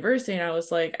was in university and I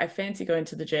was like, I fancy going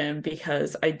to the gym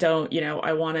because I don't,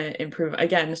 I want to improve,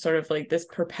 again, sort of like this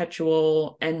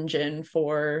perpetual engine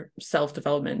for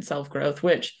self-development, self-growth,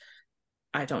 which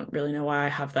I don't really know why I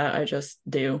have that. I just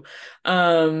do.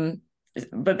 But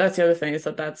that's the other thing, is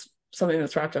that that's something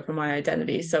that's wrapped up in my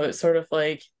identity. So it's sort of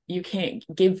like, you can't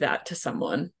give that to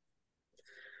someone.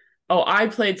 Oh, I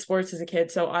played sports as a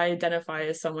kid, so I identify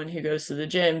as someone who goes to the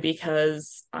gym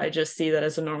because I just see that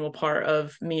as a normal part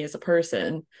of me as a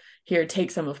person. Here,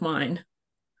 take some of mine.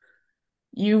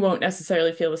 You won't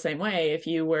necessarily feel the same way if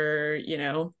you were,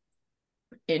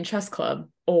 in chess club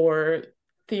or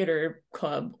theater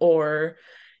club, or,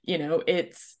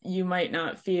 you might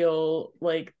not feel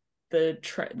like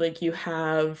like you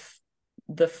have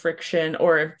the friction,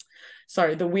 or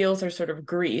sorry, the wheels are sort of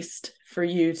greased for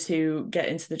you to get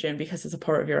into the gym because it's a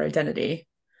part of your identity.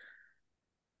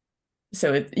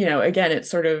 So again, it's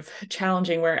sort of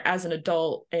challenging where as an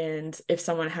adult, and if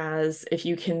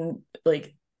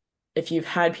you've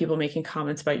had people making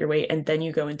comments about your weight and then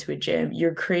you go into a gym,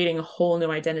 you're creating a whole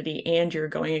new identity, and you're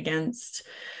going against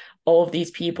all of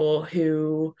these people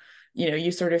who,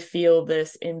 you sort of feel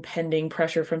this impending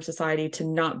pressure from society to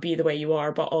not be the way you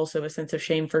are, but also a sense of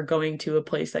shame for going to a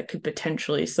place that could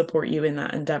potentially support you in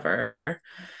that endeavor.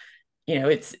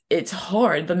 It's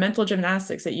hard. The mental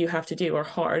gymnastics that you have to do are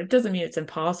hard. It doesn't mean it's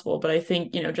impossible, but I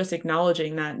think, just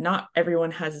acknowledging that not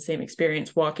everyone has the same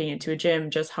experience walking into a gym,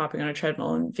 just hopping on a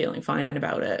treadmill and feeling fine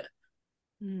about it.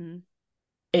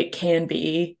 It can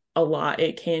be a lot.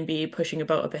 It can be pushing a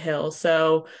boat up a hill.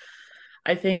 So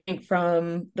I think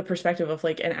from the perspective of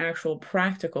like an actual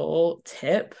practical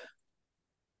tip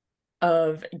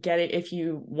of if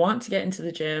you want to get into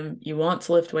the gym, you want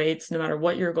to lift weights, no matter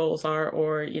what your goals are,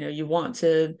 or, you want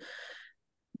to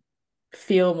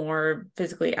feel more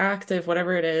physically active,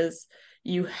 whatever it is,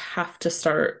 you have to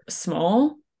start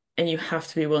small, and you have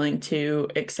to be willing to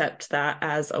accept that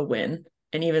as a win.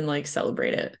 and even like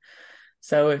celebrate it.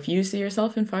 So if you see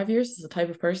yourself in 5 years as the type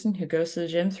of person who goes to the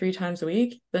gym 3 times a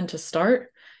week, then to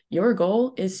start, your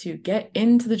goal is to get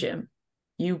into the gym.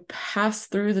 You pass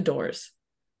through the doors.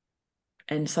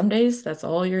 And some days that's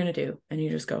all you're going to do, and you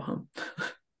just go home.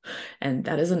 And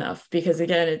that is enough, because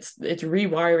again, it's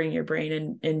rewiring your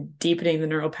brain and deepening the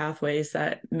neural pathways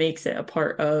that makes it a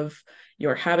part of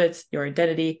your habits, your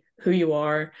identity, who you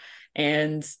are.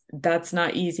 And that's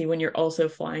not easy when you're also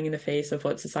flying in the face of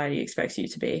what society expects you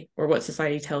to be, or what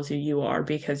society tells you you are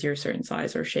because you're a certain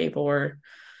size or shape, or,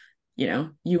 you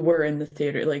know, you were in the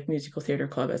theater, like musical theater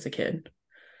club as a kid.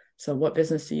 So what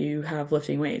business do you have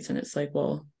lifting weights? And it's like,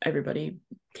 well, everybody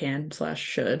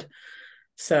can/should.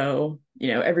 So, you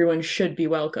know, everyone should be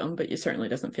welcome, but it certainly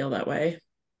doesn't feel that way.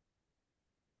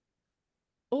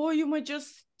 Or you might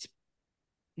just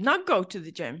not go to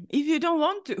the gym if you don't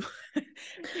want to.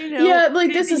 You know, yeah,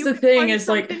 like this is the thing, is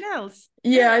like something else.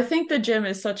 Yeah, I think the gym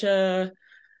is such a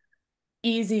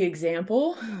easy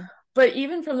example. But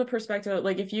even from the perspective of,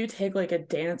 like, if you take like a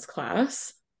dance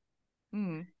class,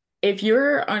 if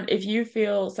you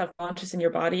feel self-conscious in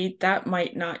your body, that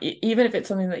might not, even if it's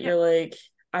something that you're like,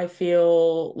 I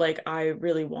feel like I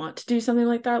really want to do something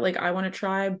like that. Like, I want to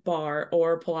try bar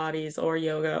or Pilates or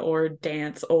yoga or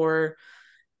dance, or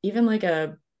even like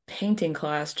a painting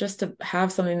class, just to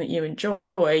have something that you enjoy.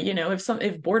 You know,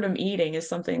 if boredom eating is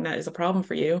something that is a problem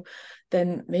for you,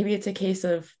 then maybe it's a case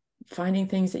of finding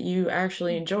things that you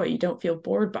actually enjoy, you don't feel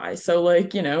bored by. So,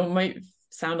 like, you know, it might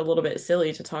sound a little bit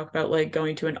silly to talk about like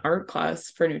going to an art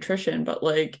class for nutrition, but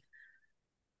like,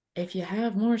 if you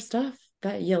have more stuff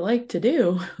that you like to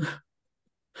do,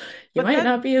 you might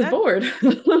not be as bored.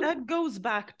 That goes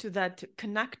back to that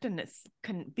connectedness,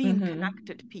 being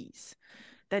connected piece,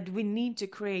 that we need to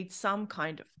create some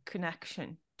kind of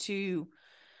connection to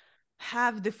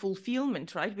have the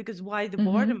fulfillment, right? Because why the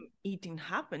boredom eating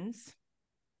happens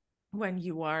when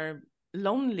you are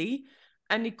lonely,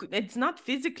 and it's not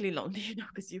physically lonely, you know,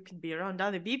 because you can be around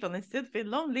other people and still feel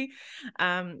lonely.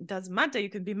 Doesn't matter. You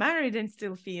can be married and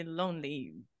still feel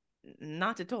lonely.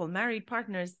 Not at all. Married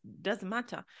partners, doesn't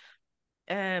matter.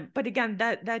 But again,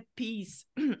 that piece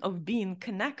of being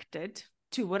connected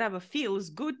to whatever feels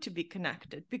good to be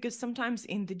connected, because sometimes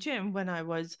in the gym, when I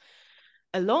was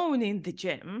alone in the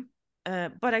gym,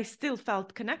 but I still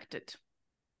felt connected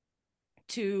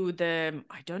to the,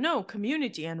 I don't know,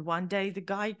 community. And one day the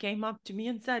guy came up to me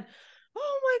and said,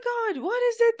 "Oh my God, what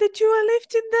is it that you are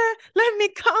lifting there? Let me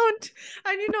count."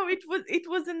 And, you know, it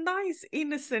was a nice,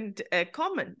 innocent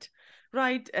comment,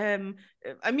 right?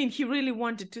 I mean, he really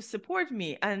wanted to support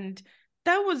me. And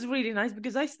that was really nice,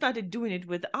 because I started doing it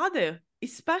with other,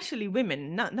 especially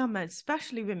women, not men,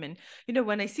 especially women. You know,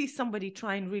 when I see somebody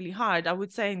trying really hard, I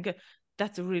would say,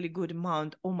 "That's a really good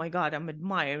amount. Oh my God, I'm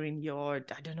admiring your,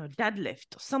 I don't know,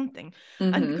 deadlift or something."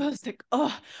 And the girl's like,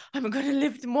 "Oh, I'm going to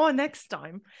lift more next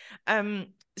time."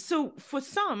 So for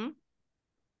some,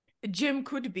 gym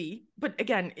could be, but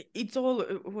again, it's all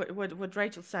what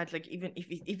Rachel said, like, even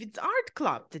if it's art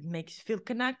club that makes you feel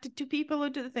connected to people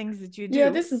or to the things that you do. Yeah,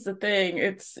 this is the thing.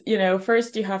 It's, you know,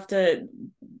 first you have to,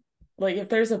 like, if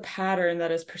there's a pattern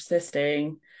that is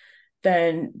persisting,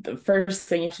 then the first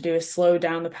thing you have to do is slow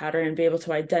down the pattern and be able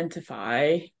to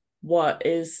identify what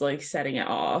is like setting it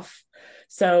off.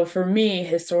 So for me,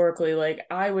 historically, like,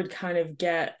 I would kind of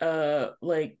get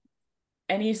like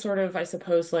any sort of, I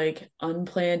suppose, like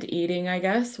unplanned eating, I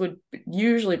guess, would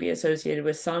usually be associated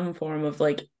with some form of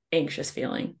like anxious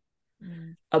feeling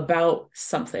about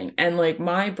something. And like,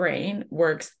 my brain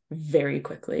works very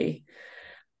quickly.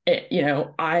 You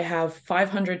know, I have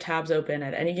 500 tabs open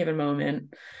at any given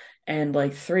moment, and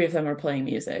like 3 of them are playing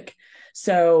music.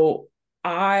 So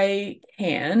I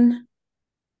can,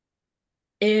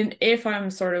 if I'm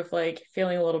sort of like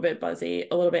feeling a little bit buzzy,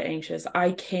 a little bit anxious,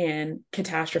 I can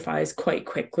catastrophize quite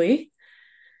quickly.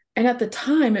 And at the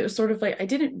time, it was sort of like I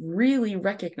didn't really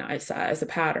recognize that as a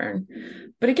pattern.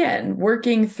 But again,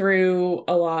 working through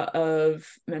a lot of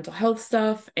mental health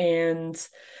stuff, and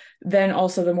then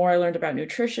also the more I learned about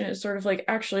nutrition, it's sort of like,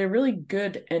 actually a really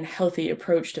good and healthy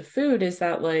approach to food is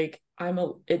that, like,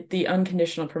 the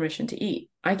unconditional permission to eat.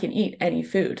 I can eat any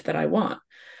food that I want.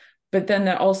 But then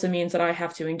that also means that I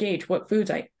have to engage what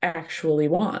foods I actually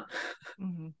want.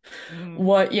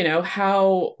 What, you know,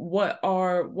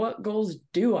 what goals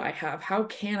do I have? How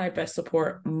can I best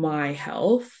support my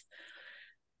health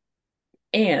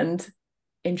and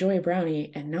enjoy a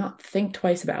brownie and not think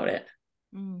twice about it?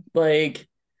 Like,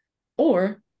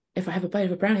 or if I have a bite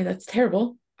of a brownie that's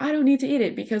terrible, I don't need to eat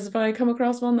it, because if I come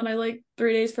across one that I like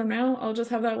 3 days from now, I'll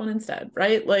just have that one instead,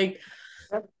 right? Like,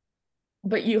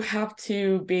 but you have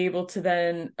to be able to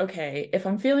then, okay, if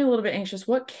I'm feeling a little bit anxious,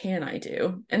 what can I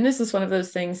do? And this is one of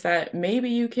those things that maybe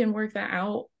you can work that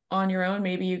out on your own.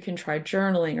 Maybe you can try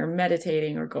journaling or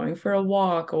meditating or going for a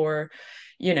walk, or,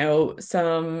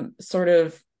 some sort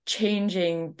of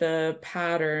changing the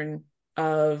pattern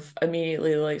of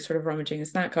immediately like sort of rummaging the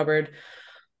snack cupboard.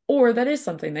 Or that is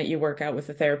something that you work out with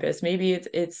a therapist. Maybe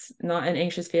it's not an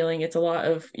anxious feeling, it's a lot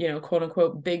of, quote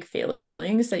unquote big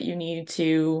feelings that you need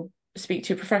to speak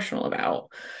to a professional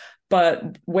about.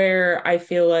 But where I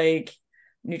feel like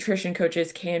nutrition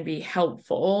coaches can be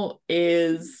helpful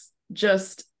is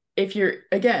just,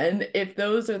 if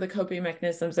those are the coping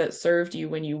mechanisms that served you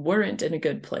when you weren't in a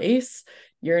good place,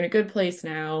 you're in a good place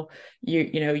now,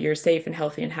 you're safe and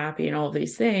healthy and happy and all of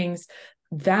these things,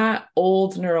 that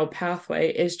old neural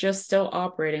pathway is just still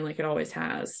operating like it always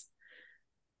has.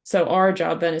 So our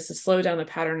job then is to slow down the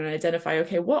pattern and identify,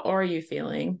 okay, what are you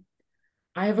feeling?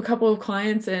 I have a couple of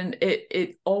clients, and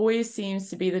it always seems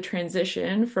to be the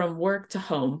transition from work to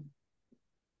home.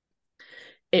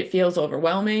 It feels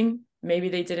overwhelming. Maybe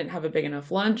they didn't have a big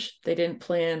enough lunch. They didn't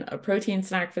plan a protein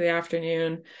snack for the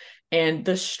afternoon. And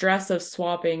the stress of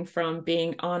swapping from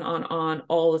being on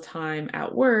all the time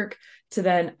at work to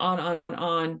then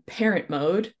on parent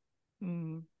mode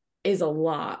is a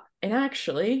lot. And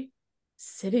actually,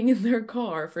 sitting in their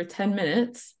car for 10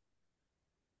 minutes,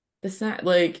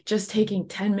 just taking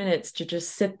 10 minutes to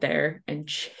just sit there and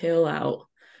chill out.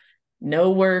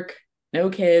 No work, no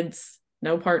kids,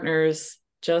 no partners,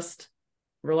 just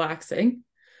relaxing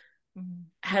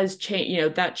has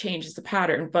changed. That changes the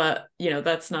pattern. But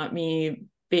that's not me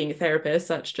being a therapist,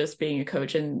 that's just being a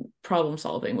coach and problem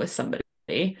solving with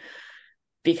somebody,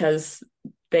 because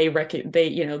they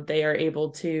are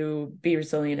able to be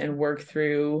resilient and work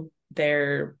through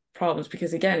their problems,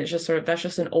 because again, it's just that's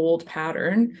just an old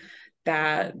pattern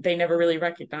that they never really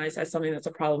recognize as something that's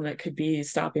a problem that could be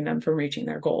stopping them from reaching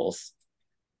their goals.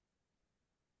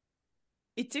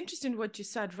 It's interesting what you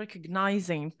said,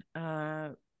 recognizing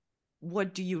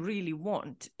what do you really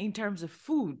want in terms of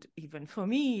food. Even for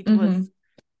me, it was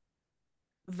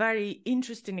very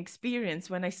interesting experience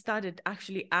when I started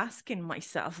actually asking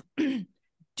myself,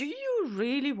 do you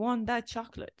really want that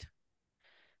chocolate?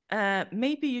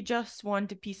 Maybe you just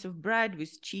want a piece of bread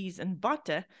with cheese and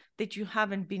butter that you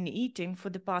haven't been eating for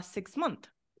the past 6 months.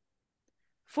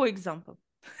 For example,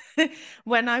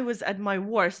 when I was at my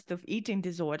worst of eating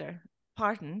disorder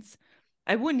patterns,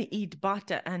 I wouldn't eat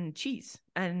butter and cheese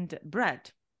and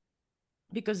bread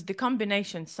because the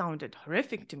combination sounded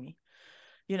horrific to me.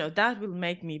 That will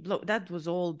make me blow. That was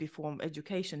all before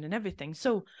education and everything.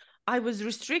 So I was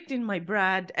restricting my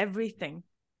bread, everything,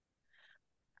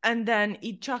 and then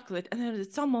eat chocolate. And then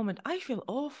at some moment, I feel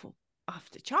awful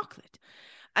after chocolate.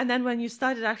 And then when you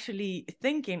started actually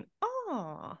thinking,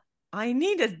 oh, I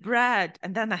needed bread.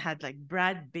 And then I had like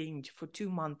bread binge for 2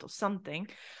 months or something.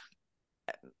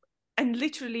 And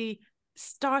literally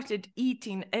started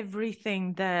eating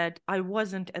everything that I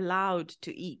wasn't allowed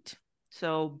to eat.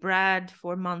 So bread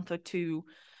for a month or two,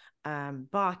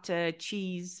 butter,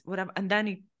 cheese, whatever. And then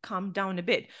it calmed down a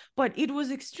bit. But it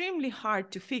was extremely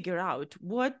hard to figure out,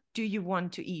 what do you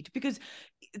want to eat? Because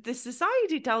the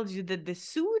society tells you that the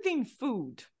soothing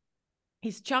food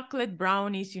is chocolate,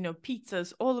 brownies,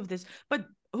 pizzas, all of this. But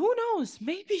who knows?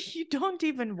 Maybe you don't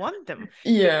even want them.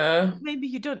 Yeah. Maybe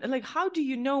you don't. Like, how do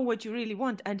you know what you really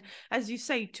want? And as you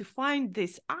say, to find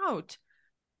this out,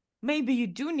 maybe you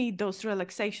do need those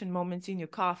relaxation moments in your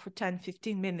car for 10,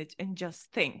 15 minutes and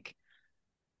just think,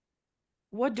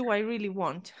 what do I really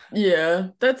want? Yeah,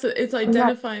 it's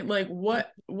identifying like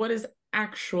what is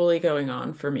actually going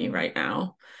on for me right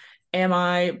now. Am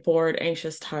I bored,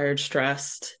 anxious, tired,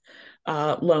 stressed,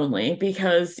 lonely?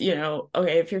 Because,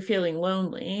 okay, if you're feeling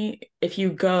lonely, if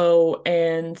you go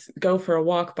for a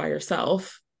walk by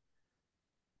yourself,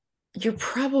 you're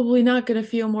probably not going to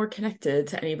feel more connected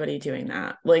to anybody doing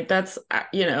that. Like that's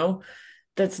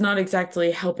not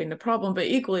exactly helping the problem. But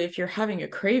equally, if you're having a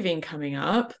craving coming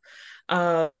up,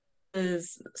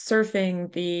 is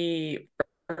surfing the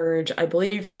urge, I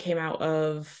believe, came out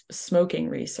of smoking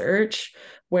research,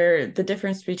 where the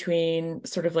difference between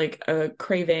sort of like a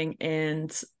craving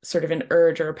and sort of an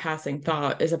urge or a passing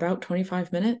thought is about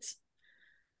 25 minutes.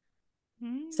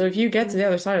 So if you get to the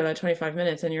other side of that 25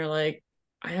 minutes and you're like,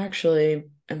 I actually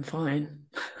am fine,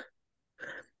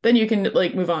 then you can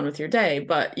like move on with your day.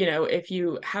 But if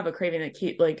you have a craving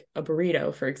that like a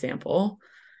burrito, for example,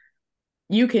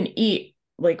 you can eat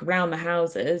like round the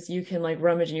houses, you can like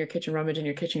rummage in your kitchen,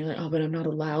 you're like, oh, but I'm not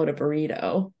allowed a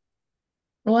burrito.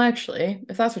 Well, actually,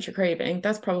 if that's what you're craving,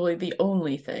 that's probably the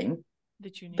only thing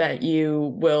that you need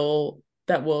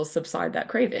that will subside that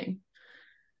craving.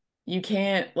 You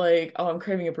can't like, oh, I'm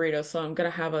craving a burrito, so I'm gonna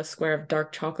have a square of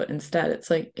dark chocolate instead. It's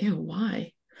like, ew,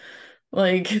 why?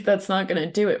 Like that's not gonna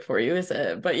do it for you, is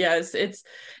it? But yeah, it's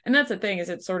and that's the thing, is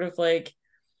it's sort of like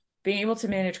being able to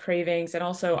manage cravings and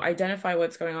also identify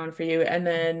what's going on for you, and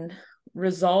then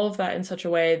resolve that in such a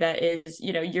way that is,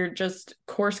 you're just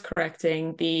course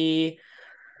correcting the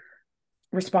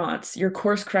response. You're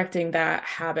course correcting that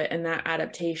habit and that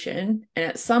adaptation. And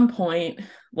at some point,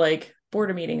 like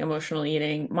boredom eating, emotional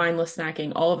eating, mindless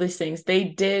snacking, all of these things,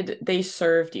 they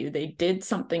served you. They did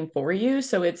something for you.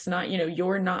 So it's not,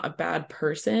 you're not a bad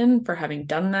person for having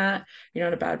done that. You're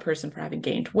not a bad person for having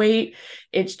gained weight.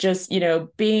 It's just,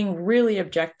 being really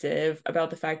objective about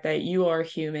the fact that you are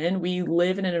human. We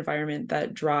live in an environment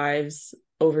that drives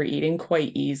overeating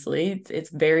quite easily. It's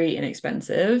very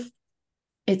inexpensive.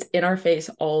 It's in our face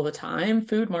all the time.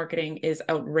 Food marketing is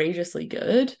outrageously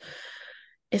good.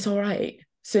 It's all right.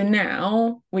 So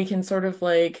now we can sort of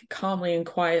like calmly and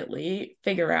quietly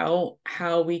figure out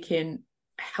how we can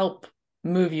help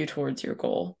move you towards your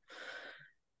goal.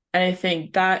 And I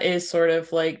think that is sort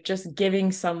of like just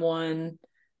giving someone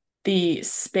the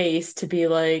space to be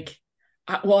like,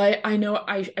 I know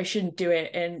I shouldn't do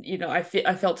it. And, I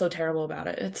felt so terrible about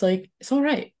it. It's like, it's all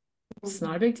right. It's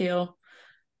not a big deal.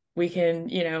 We can,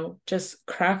 just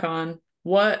crack on.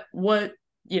 What was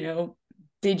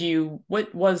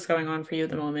going on for you at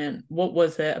the moment? What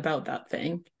was it about that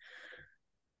thing?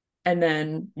 And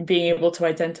then being able to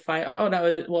identify, oh,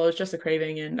 it's just a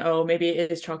craving, and oh, maybe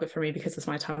it is chocolate for me because it's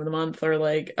my time of the month, or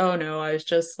like, oh no, I was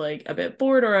just like a bit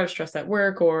bored, or I was stressed at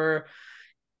work, or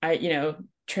I,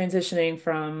 transitioning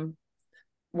from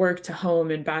work to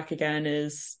home and back again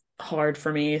is hard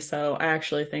for me. So I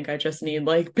actually think I just need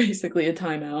like basically a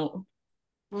timeout.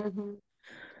 Mm-hmm.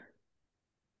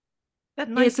 That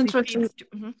It's nicely interesting.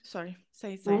 feeds sorry,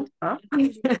 say.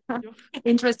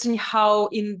 Interesting how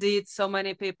indeed so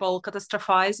many people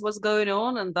catastrophize what's going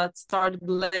on and that start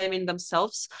blaming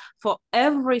themselves for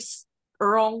every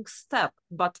wrong step.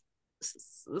 But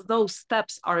those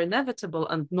steps are inevitable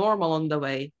and normal on the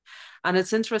way. And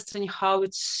it's interesting how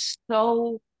it's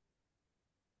so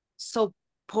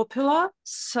popular,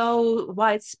 so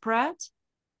widespread.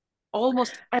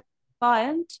 Almost every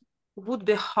client would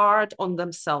be hard on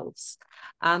themselves.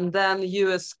 And then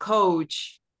you as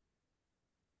coach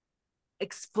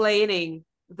explaining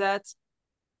that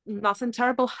nothing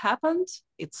terrible happened.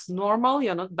 It's normal.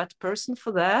 You're not a bad person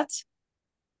for that.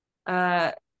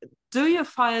 Do you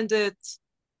find it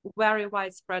very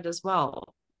widespread as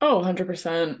well? Oh,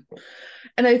 100%.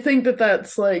 And I think that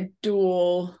that's like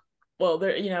dual. Well,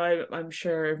 there, I'm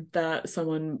sure that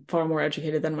someone far more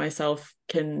educated than myself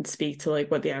can speak to like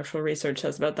what the actual research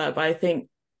says about that. But I think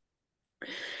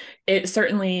it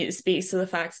certainly speaks to the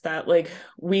fact that like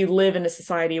we live in a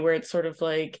society where it's sort of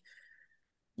like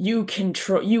you can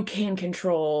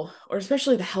control, or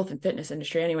especially the health and fitness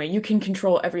industry anyway, you can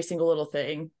control every single little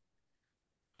thing.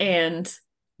 And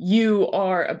you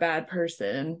are a bad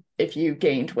person if you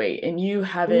gained weight and you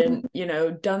haven't,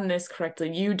 done this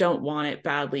correctly. You don't want it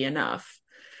badly enough.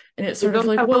 And it's sort of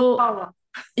like, well,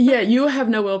 yeah, you have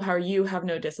no willpower. You have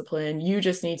no discipline. You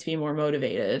just need to be more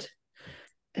motivated.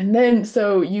 And then,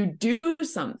 so you do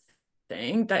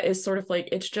something that is sort of like,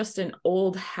 it's just an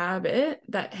old habit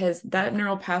that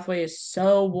neural pathway is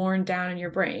so worn down in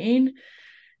your brain.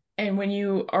 And when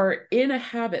you are in a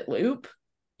habit loop,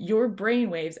 your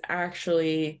brain waves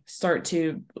actually start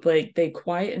to like, they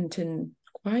quieten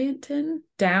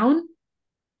down.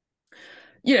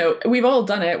 We've all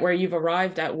done it where you've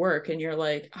arrived at work and you're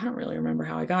like, I don't really remember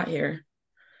how I got here.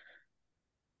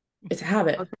 It's a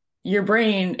habit. Okay. Your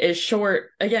brain is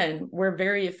short. Again, we're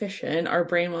very efficient. Our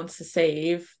brain wants to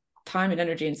save time and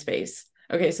energy and space.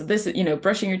 Okay, so this is,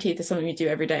 brushing your teeth is something you do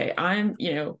every day. I'm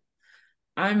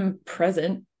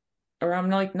present, or I'm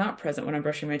like not present when I'm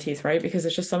brushing my teeth, right? Because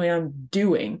it's just something I'm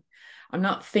doing. I'm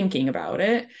not thinking about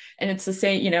it. And it's the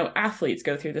same, athletes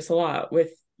go through this a lot with,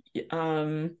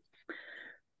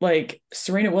 like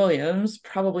Serena Williams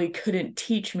probably couldn't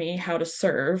teach me how to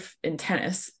serve in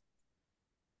tennis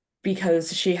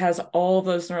because she has all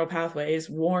those neural pathways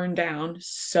worn down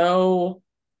so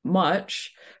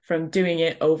much from doing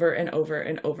it over and over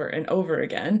and over and over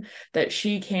again that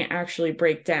she can't actually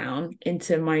break down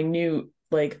into minute,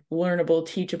 like learnable,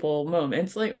 teachable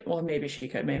moments. Like, well, maybe she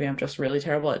could. Maybe I'm just really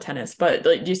terrible at tennis. But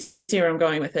like, do you see where I'm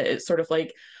going with it? It's sort of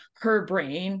like her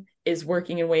brain is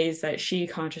working in ways that she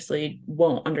consciously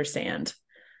won't understand.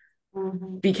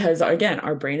 Mm-hmm. Because again,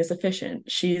 our brain is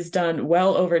efficient. She's done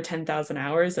well over 10,000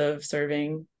 hours of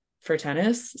serving for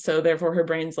tennis. So therefore her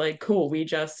brain's like, cool, we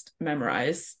just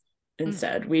memorize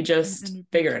instead. We just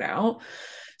figure it out.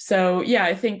 So yeah,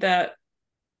 I think that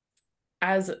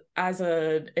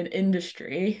an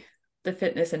industry, the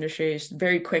fitness industry is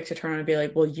very quick to turn on and be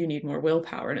like, well, you need more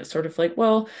willpower. And it's sort of like,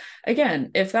 well, again,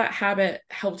 if that habit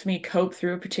helped me cope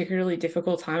through a particularly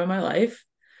difficult time in my life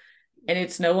and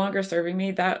it's no longer serving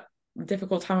me, that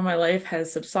difficult time in my life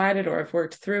has subsided, or I've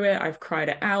worked through it, I've cried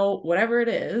it out, whatever it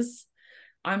is,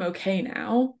 I'm okay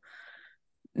now.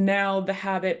 Now the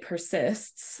habit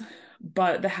persists,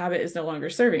 but the habit is no longer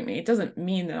serving me. It doesn't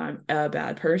mean that I'm a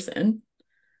bad person.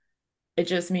 It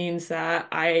just means that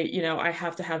I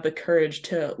have to have the courage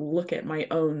to look at my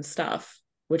own stuff,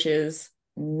 which is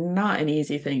not an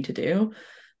easy thing to do.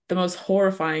 The most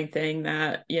horrifying thing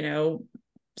that,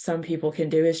 some people can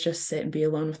do is just sit and be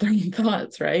alone with their own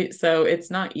thoughts, right? So it's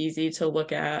not easy to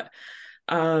look at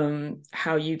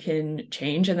how you can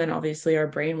change. And then obviously our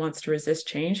brain wants to resist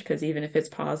change because even if it's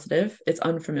positive, it's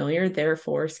unfamiliar,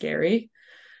 therefore scary.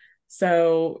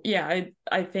 So yeah,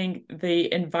 I think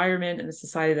the environment and the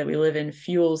society that we live in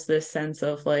fuels this sense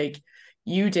of like,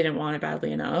 you didn't want it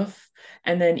badly enough.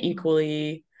 And then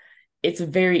equally, it's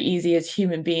very easy as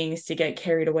human beings to get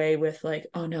carried away with like,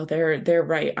 oh no, they're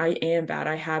right. I am bad.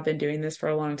 I have been doing this for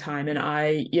a long time. And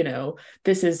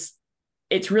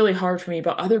it's really hard for me,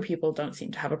 but other people don't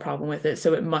seem to have a problem with it.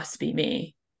 So it must be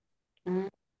me.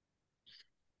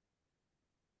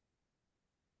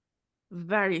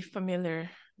 Very familiar.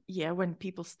 Yeah, when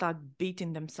people start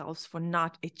beating themselves for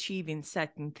not achieving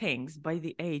certain things by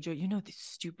the age, or these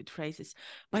stupid phrases,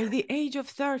 by the age of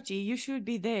 30, you should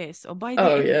be this, or by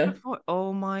the age of 40,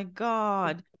 oh my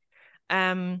God.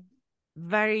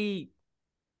 Very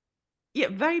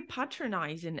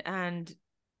patronizing. And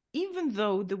even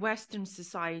though the Western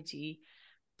society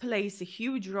plays a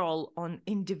huge role on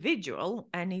individual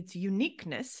and its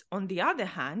uniqueness, on the other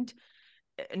hand,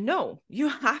 no, you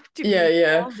have to be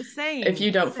all the same. If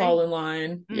you don't fall in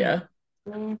line,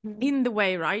 in the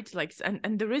way, right? Like,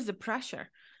 and there is a pressure,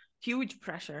 huge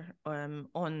pressure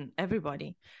on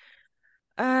everybody.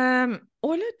 Ola,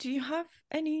 do you have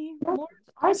any more?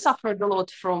 I suffered a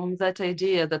lot from that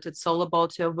idea that it's all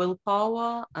about your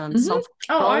willpower and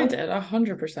self-control. Oh, I did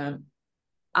 100%.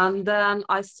 And then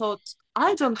I thought,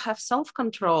 I don't have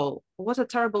self-control. What a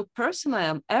terrible person I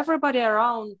am. Everybody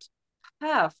around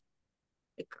have.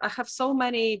 I have so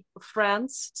many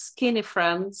friends, skinny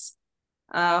friends,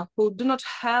 who do not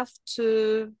have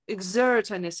to exert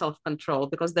any self-control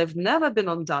because they've never been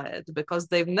on diet, because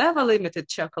they've never limited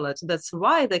chocolate. That's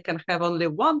why they can have only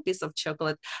one piece of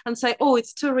chocolate and say, oh,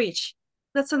 it's too rich.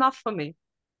 That's enough for me.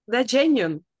 They're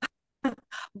genuine.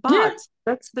 But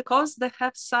that's because they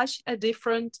have such a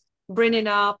different bringing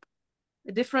up,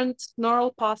 different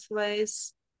neural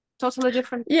pathways, totally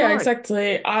different story. Yeah,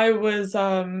 exactly. I was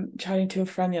chatting to a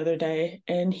friend the other day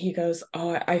and he goes,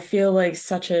 oh, I feel like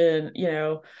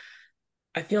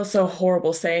I feel so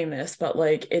horrible saying this, but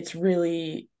like it's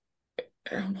really,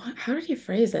 how did he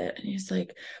phrase it? And he's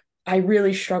like, I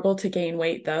really struggle to gain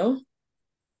weight though.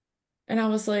 And I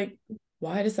was like,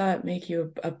 why does that make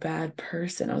you a bad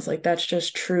person? I was like, that's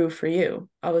just true for you.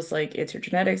 I was like, it's your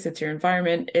genetics, it's your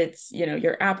environment, it's,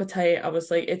 your appetite. I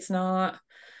was like, it's not.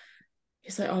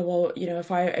 He's like, oh, well,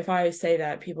 if I say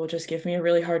that, people just give me a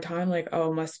really hard time. Like,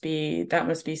 oh, that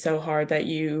must be so hard that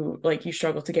you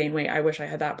struggle to gain weight. I wish I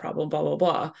had that problem, blah, blah,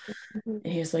 blah. And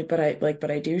he's like, but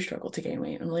I do struggle to gain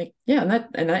weight. I'm like, yeah,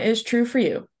 and that is true for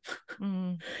you.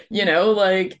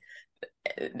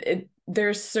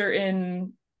 There's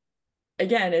certain,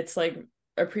 again, it's like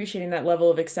appreciating that level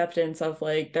of acceptance of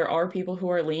like, there are people who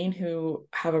are lean who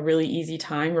have a really easy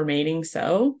time remaining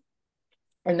so.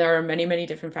 And there are many, many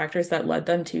different factors that led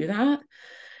them to that.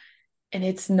 And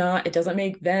it doesn't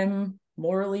make them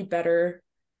morally better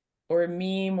or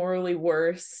me morally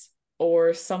worse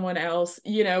or someone else.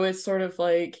 It's sort of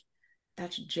like,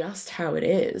 that's just how it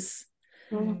is.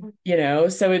 So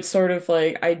it's sort of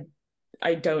like,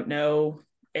 I don't know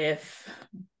if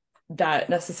that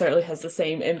necessarily has the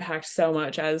same impact so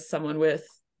much as someone with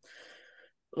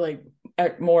like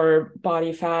more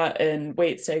body fat and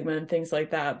weight stigma and things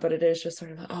like that, but it is just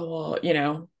sort of like, oh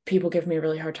well, people give me a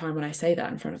really hard time when I say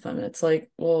that in front of them, and it's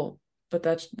like, well, but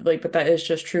that is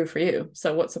just true for you,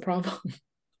 so what's the problem?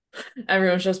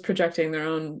 Everyone's just projecting their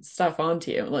own stuff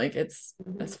onto you, like that's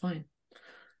fine.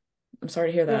 I'm sorry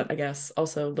to hear that. I guess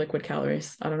also liquid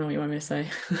calories, I don't know what you want me to say.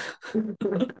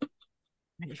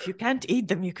 If you can't eat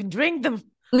them, you can drink them.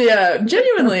 Yeah,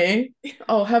 genuinely.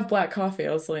 Oh, have black coffee.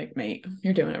 I was like, mate,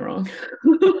 you're doing it wrong.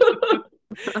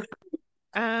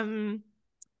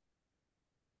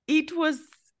 It was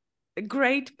a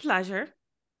great pleasure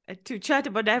to chat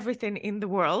about everything in the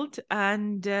world.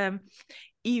 And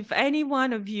if any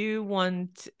one of you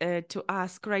want to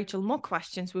ask Rachel more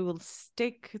questions, we will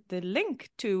stick the link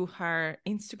to her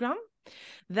Instagram,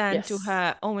 then to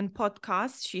her own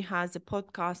podcast. She has a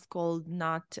podcast called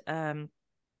Not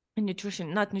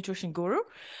Nutrition Guru.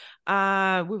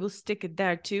 We will stick it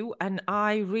there too. And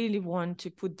I really want to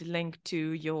put the link to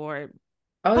your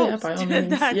post by all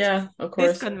means. that Yeah, of this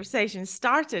course. conversation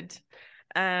started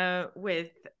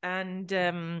with.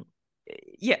 And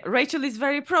yeah, Rachel is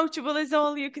very approachable, as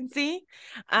all you can see.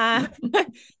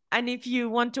 And if you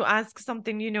want to ask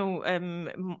something,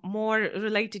 more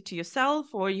related to yourself,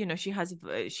 or she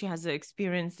has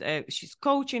experience. She's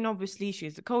coaching, obviously.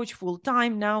 She's a coach full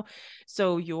time now,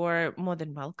 so you're more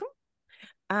than welcome.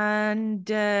 And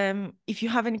if you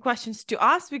have any questions to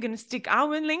ask, we're going to stick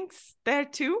our links there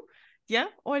too. Yeah,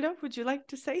 Ola, would you like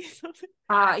to say something?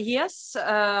 Yes,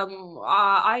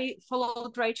 I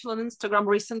followed Rachel on Instagram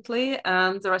recently,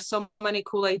 and there are so many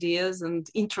cool ideas and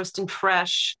interesting,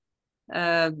 fresh,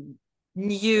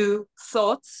 new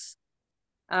thoughts,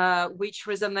 which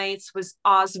resonates with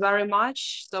us very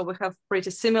much. So we have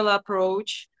pretty similar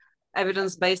approach,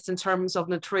 evidence-based in terms of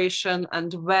nutrition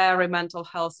and very mental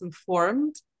health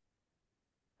informed.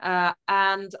 And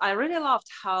I really loved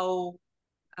how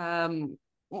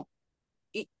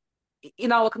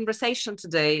in our conversation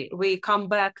today, we come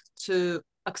back to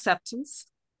acceptance,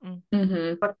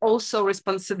 but also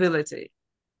responsibility.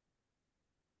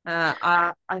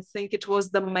 I think it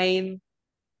was the main.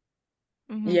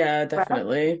 Yeah,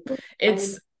 definitely.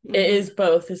 It is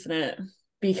both, isn't it?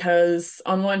 Because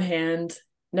on one hand,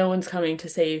 no one's coming to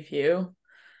save you.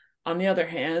 On the other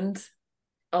hand,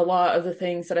 a lot of the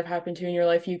things that have happened to you in your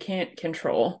life, you can't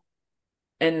control.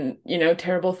 And,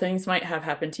 terrible things might have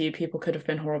happened to you. People could have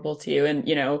been horrible to you. And,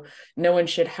 no one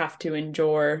should have to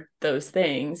endure those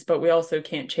things, but we also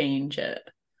can't change it.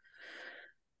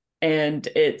 And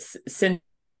it's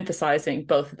synthesizing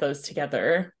both of those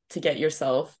together to get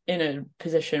yourself in a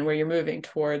position where you're moving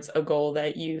towards a goal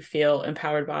that you feel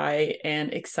empowered by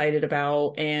and excited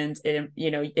about. And,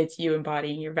 it's you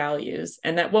embodying your values.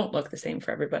 And that won't look the same for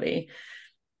everybody.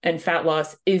 And fat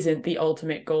loss isn't the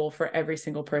ultimate goal for every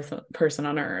single person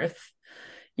on earth,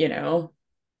 and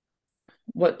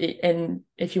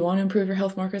if you want to improve your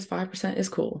health markers, 5% is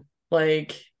cool.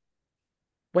 Like,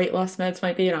 weight loss meds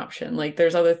might be an option. Like,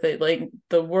 there's other things. Like,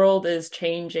 the world is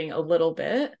changing a little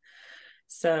bit,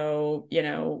 so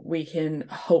we can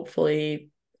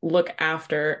hopefully look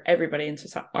after everybody in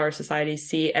our society,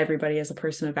 see everybody as a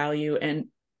person of value, and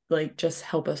like just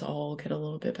help us all get a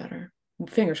little bit better.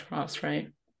 Fingers crossed, right?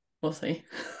 We'll see.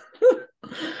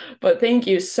 But thank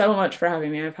you so much for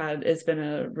having me. It's been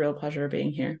a real pleasure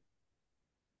being here.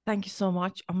 Thank you so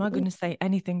much. I'm not going to say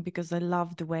anything because I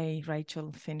love the way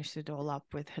Rachel finished it all up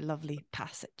with her lovely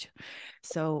passage.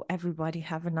 So everybody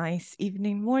have a nice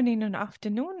evening, morning, and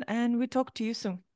afternoon, and we talk to you soon.